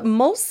levels, but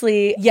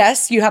mostly,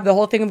 yes, you have the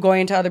whole thing of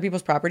going into other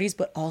people's properties,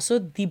 but also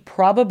the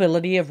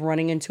probability of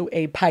running into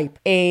a pipe,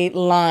 a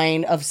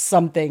line of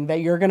something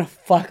that you're gonna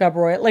fuck up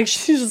royal. Like,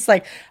 she's just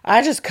like,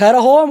 I just cut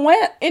a hole and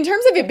went. In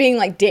terms of it being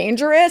like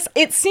dangerous,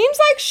 it seems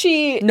like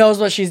she knows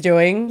what she's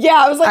doing.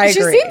 Yeah, I was like,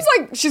 she seems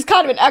like she's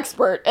kind of an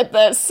expert at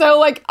this. So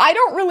like, I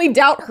don't really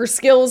doubt her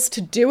skills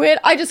to do it.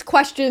 I just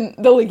question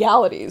the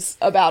legalities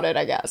about it,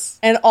 I guess.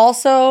 And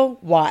also,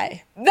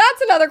 why?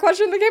 That's another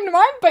question that came to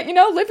mind, but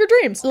live your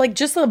dreams. Like,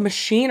 just the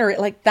machinery,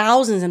 like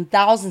thousands and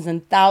thousands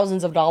and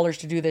thousands of dollars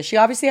to do this. She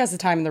obviously has the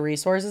time and the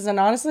resources. And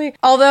honestly,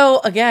 although,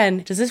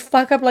 again, does this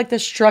fuck up like the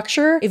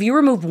structure? If you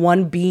remove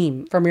one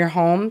beam from your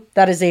home,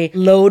 that is a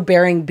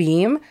load-bearing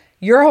beam,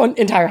 your whole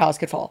entire house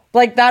could fall.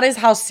 Like, that is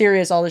how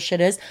serious all this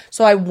shit is.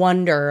 So I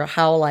wonder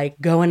how, like,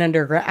 going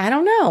underground, I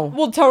don't know.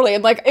 Well, totally.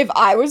 And like, if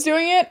I was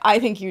doing it, I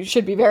think you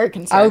should be very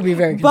concerned. I would be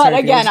very concerned. But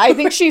again, I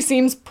think she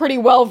seems pretty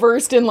well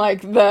versed in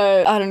like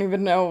I don't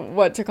even know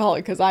what to call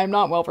it because I'm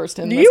not well versed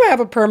in this. Do you have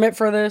a permit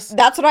for this?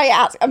 That's what I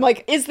asked. I'm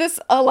like, is this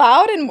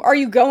allowed? And are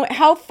you going,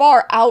 how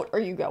far out are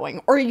you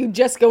going? Or are you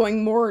just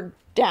going more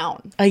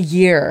down? A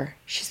year.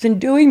 She's been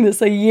doing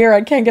this a year.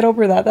 I can't get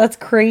over that. That's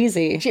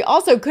crazy. She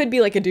also could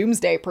be like a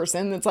doomsday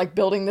person that's like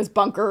building this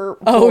bunker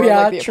for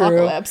like the true.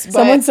 Apocalypse. But,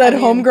 someone said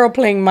homegirl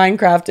playing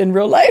Minecraft in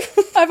real life.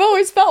 I've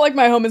always felt like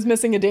my home is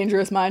missing a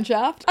dangerous mine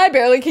shaft. I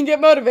barely can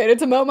get motivated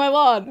to mow my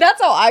lawn. That's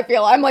how I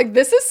feel. I'm like,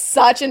 this is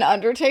such an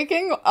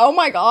undertaking. Oh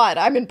my God,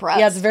 I'm impressed.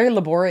 Yeah, it's very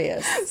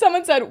laborious.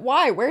 Someone said,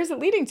 why? Where is it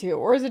leading to?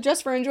 Or is it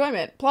just for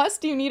enjoyment? Plus,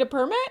 do you need a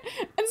permit?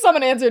 And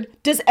someone answered,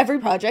 does every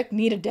project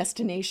need a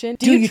destination?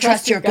 Do you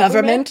trust your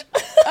government?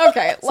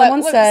 Okay,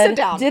 someone said, sit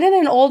down. Didn't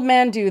an old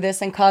man do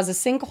this and cause a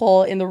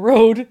sinkhole in the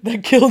road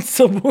that killed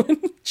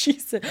someone?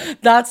 Jesus,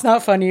 that's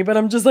not funny, but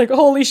I'm just like,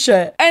 holy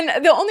shit. And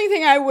the only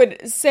thing I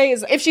would say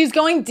is if she's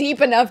going deep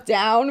enough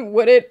down,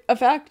 would it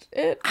affect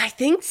it? I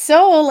think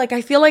so. Like,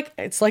 I feel like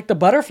it's like the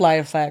butterfly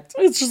effect.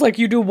 It's just like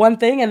you do one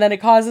thing and then it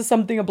causes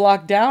something a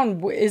block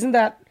down. Isn't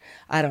that,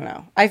 I don't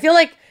know. I feel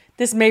like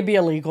this may be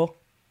illegal,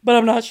 but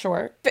I'm not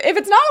sure. If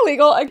it's not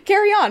illegal,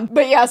 carry on.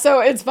 But yeah, so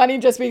it's funny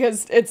just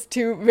because it's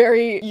two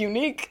very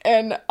unique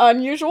and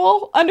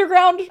unusual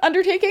underground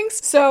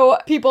undertakings. So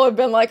people have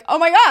been like, oh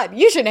my God,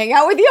 you should hang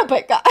out with Eel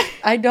Pit Guy.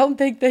 I don't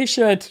think they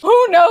should.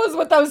 Who knows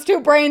what those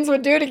two brains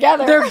would do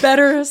together? They're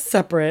better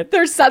separate.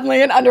 There's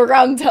suddenly an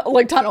underground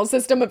tunnel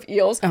system of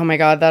eels. Oh my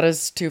God, that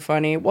is too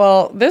funny.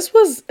 Well, this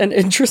was an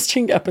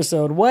interesting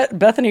episode. What?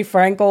 Bethenny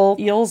Frankel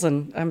eels?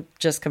 And I'm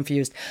just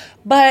confused.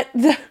 But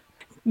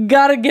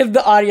Gotta give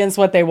the audience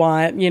what they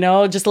want, you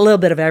know, just a little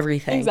bit of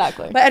everything.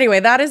 Exactly. But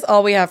anyway, that is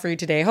all we have for you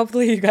today.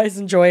 Hopefully you guys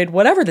enjoyed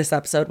whatever this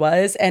episode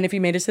was. And if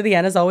you made it to the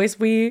end, as always,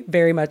 we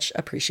very much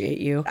appreciate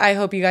you. I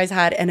hope you guys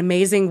had an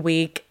amazing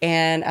week.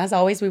 And as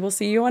always, we will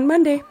see you on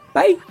Monday.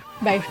 Bye.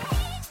 Bye.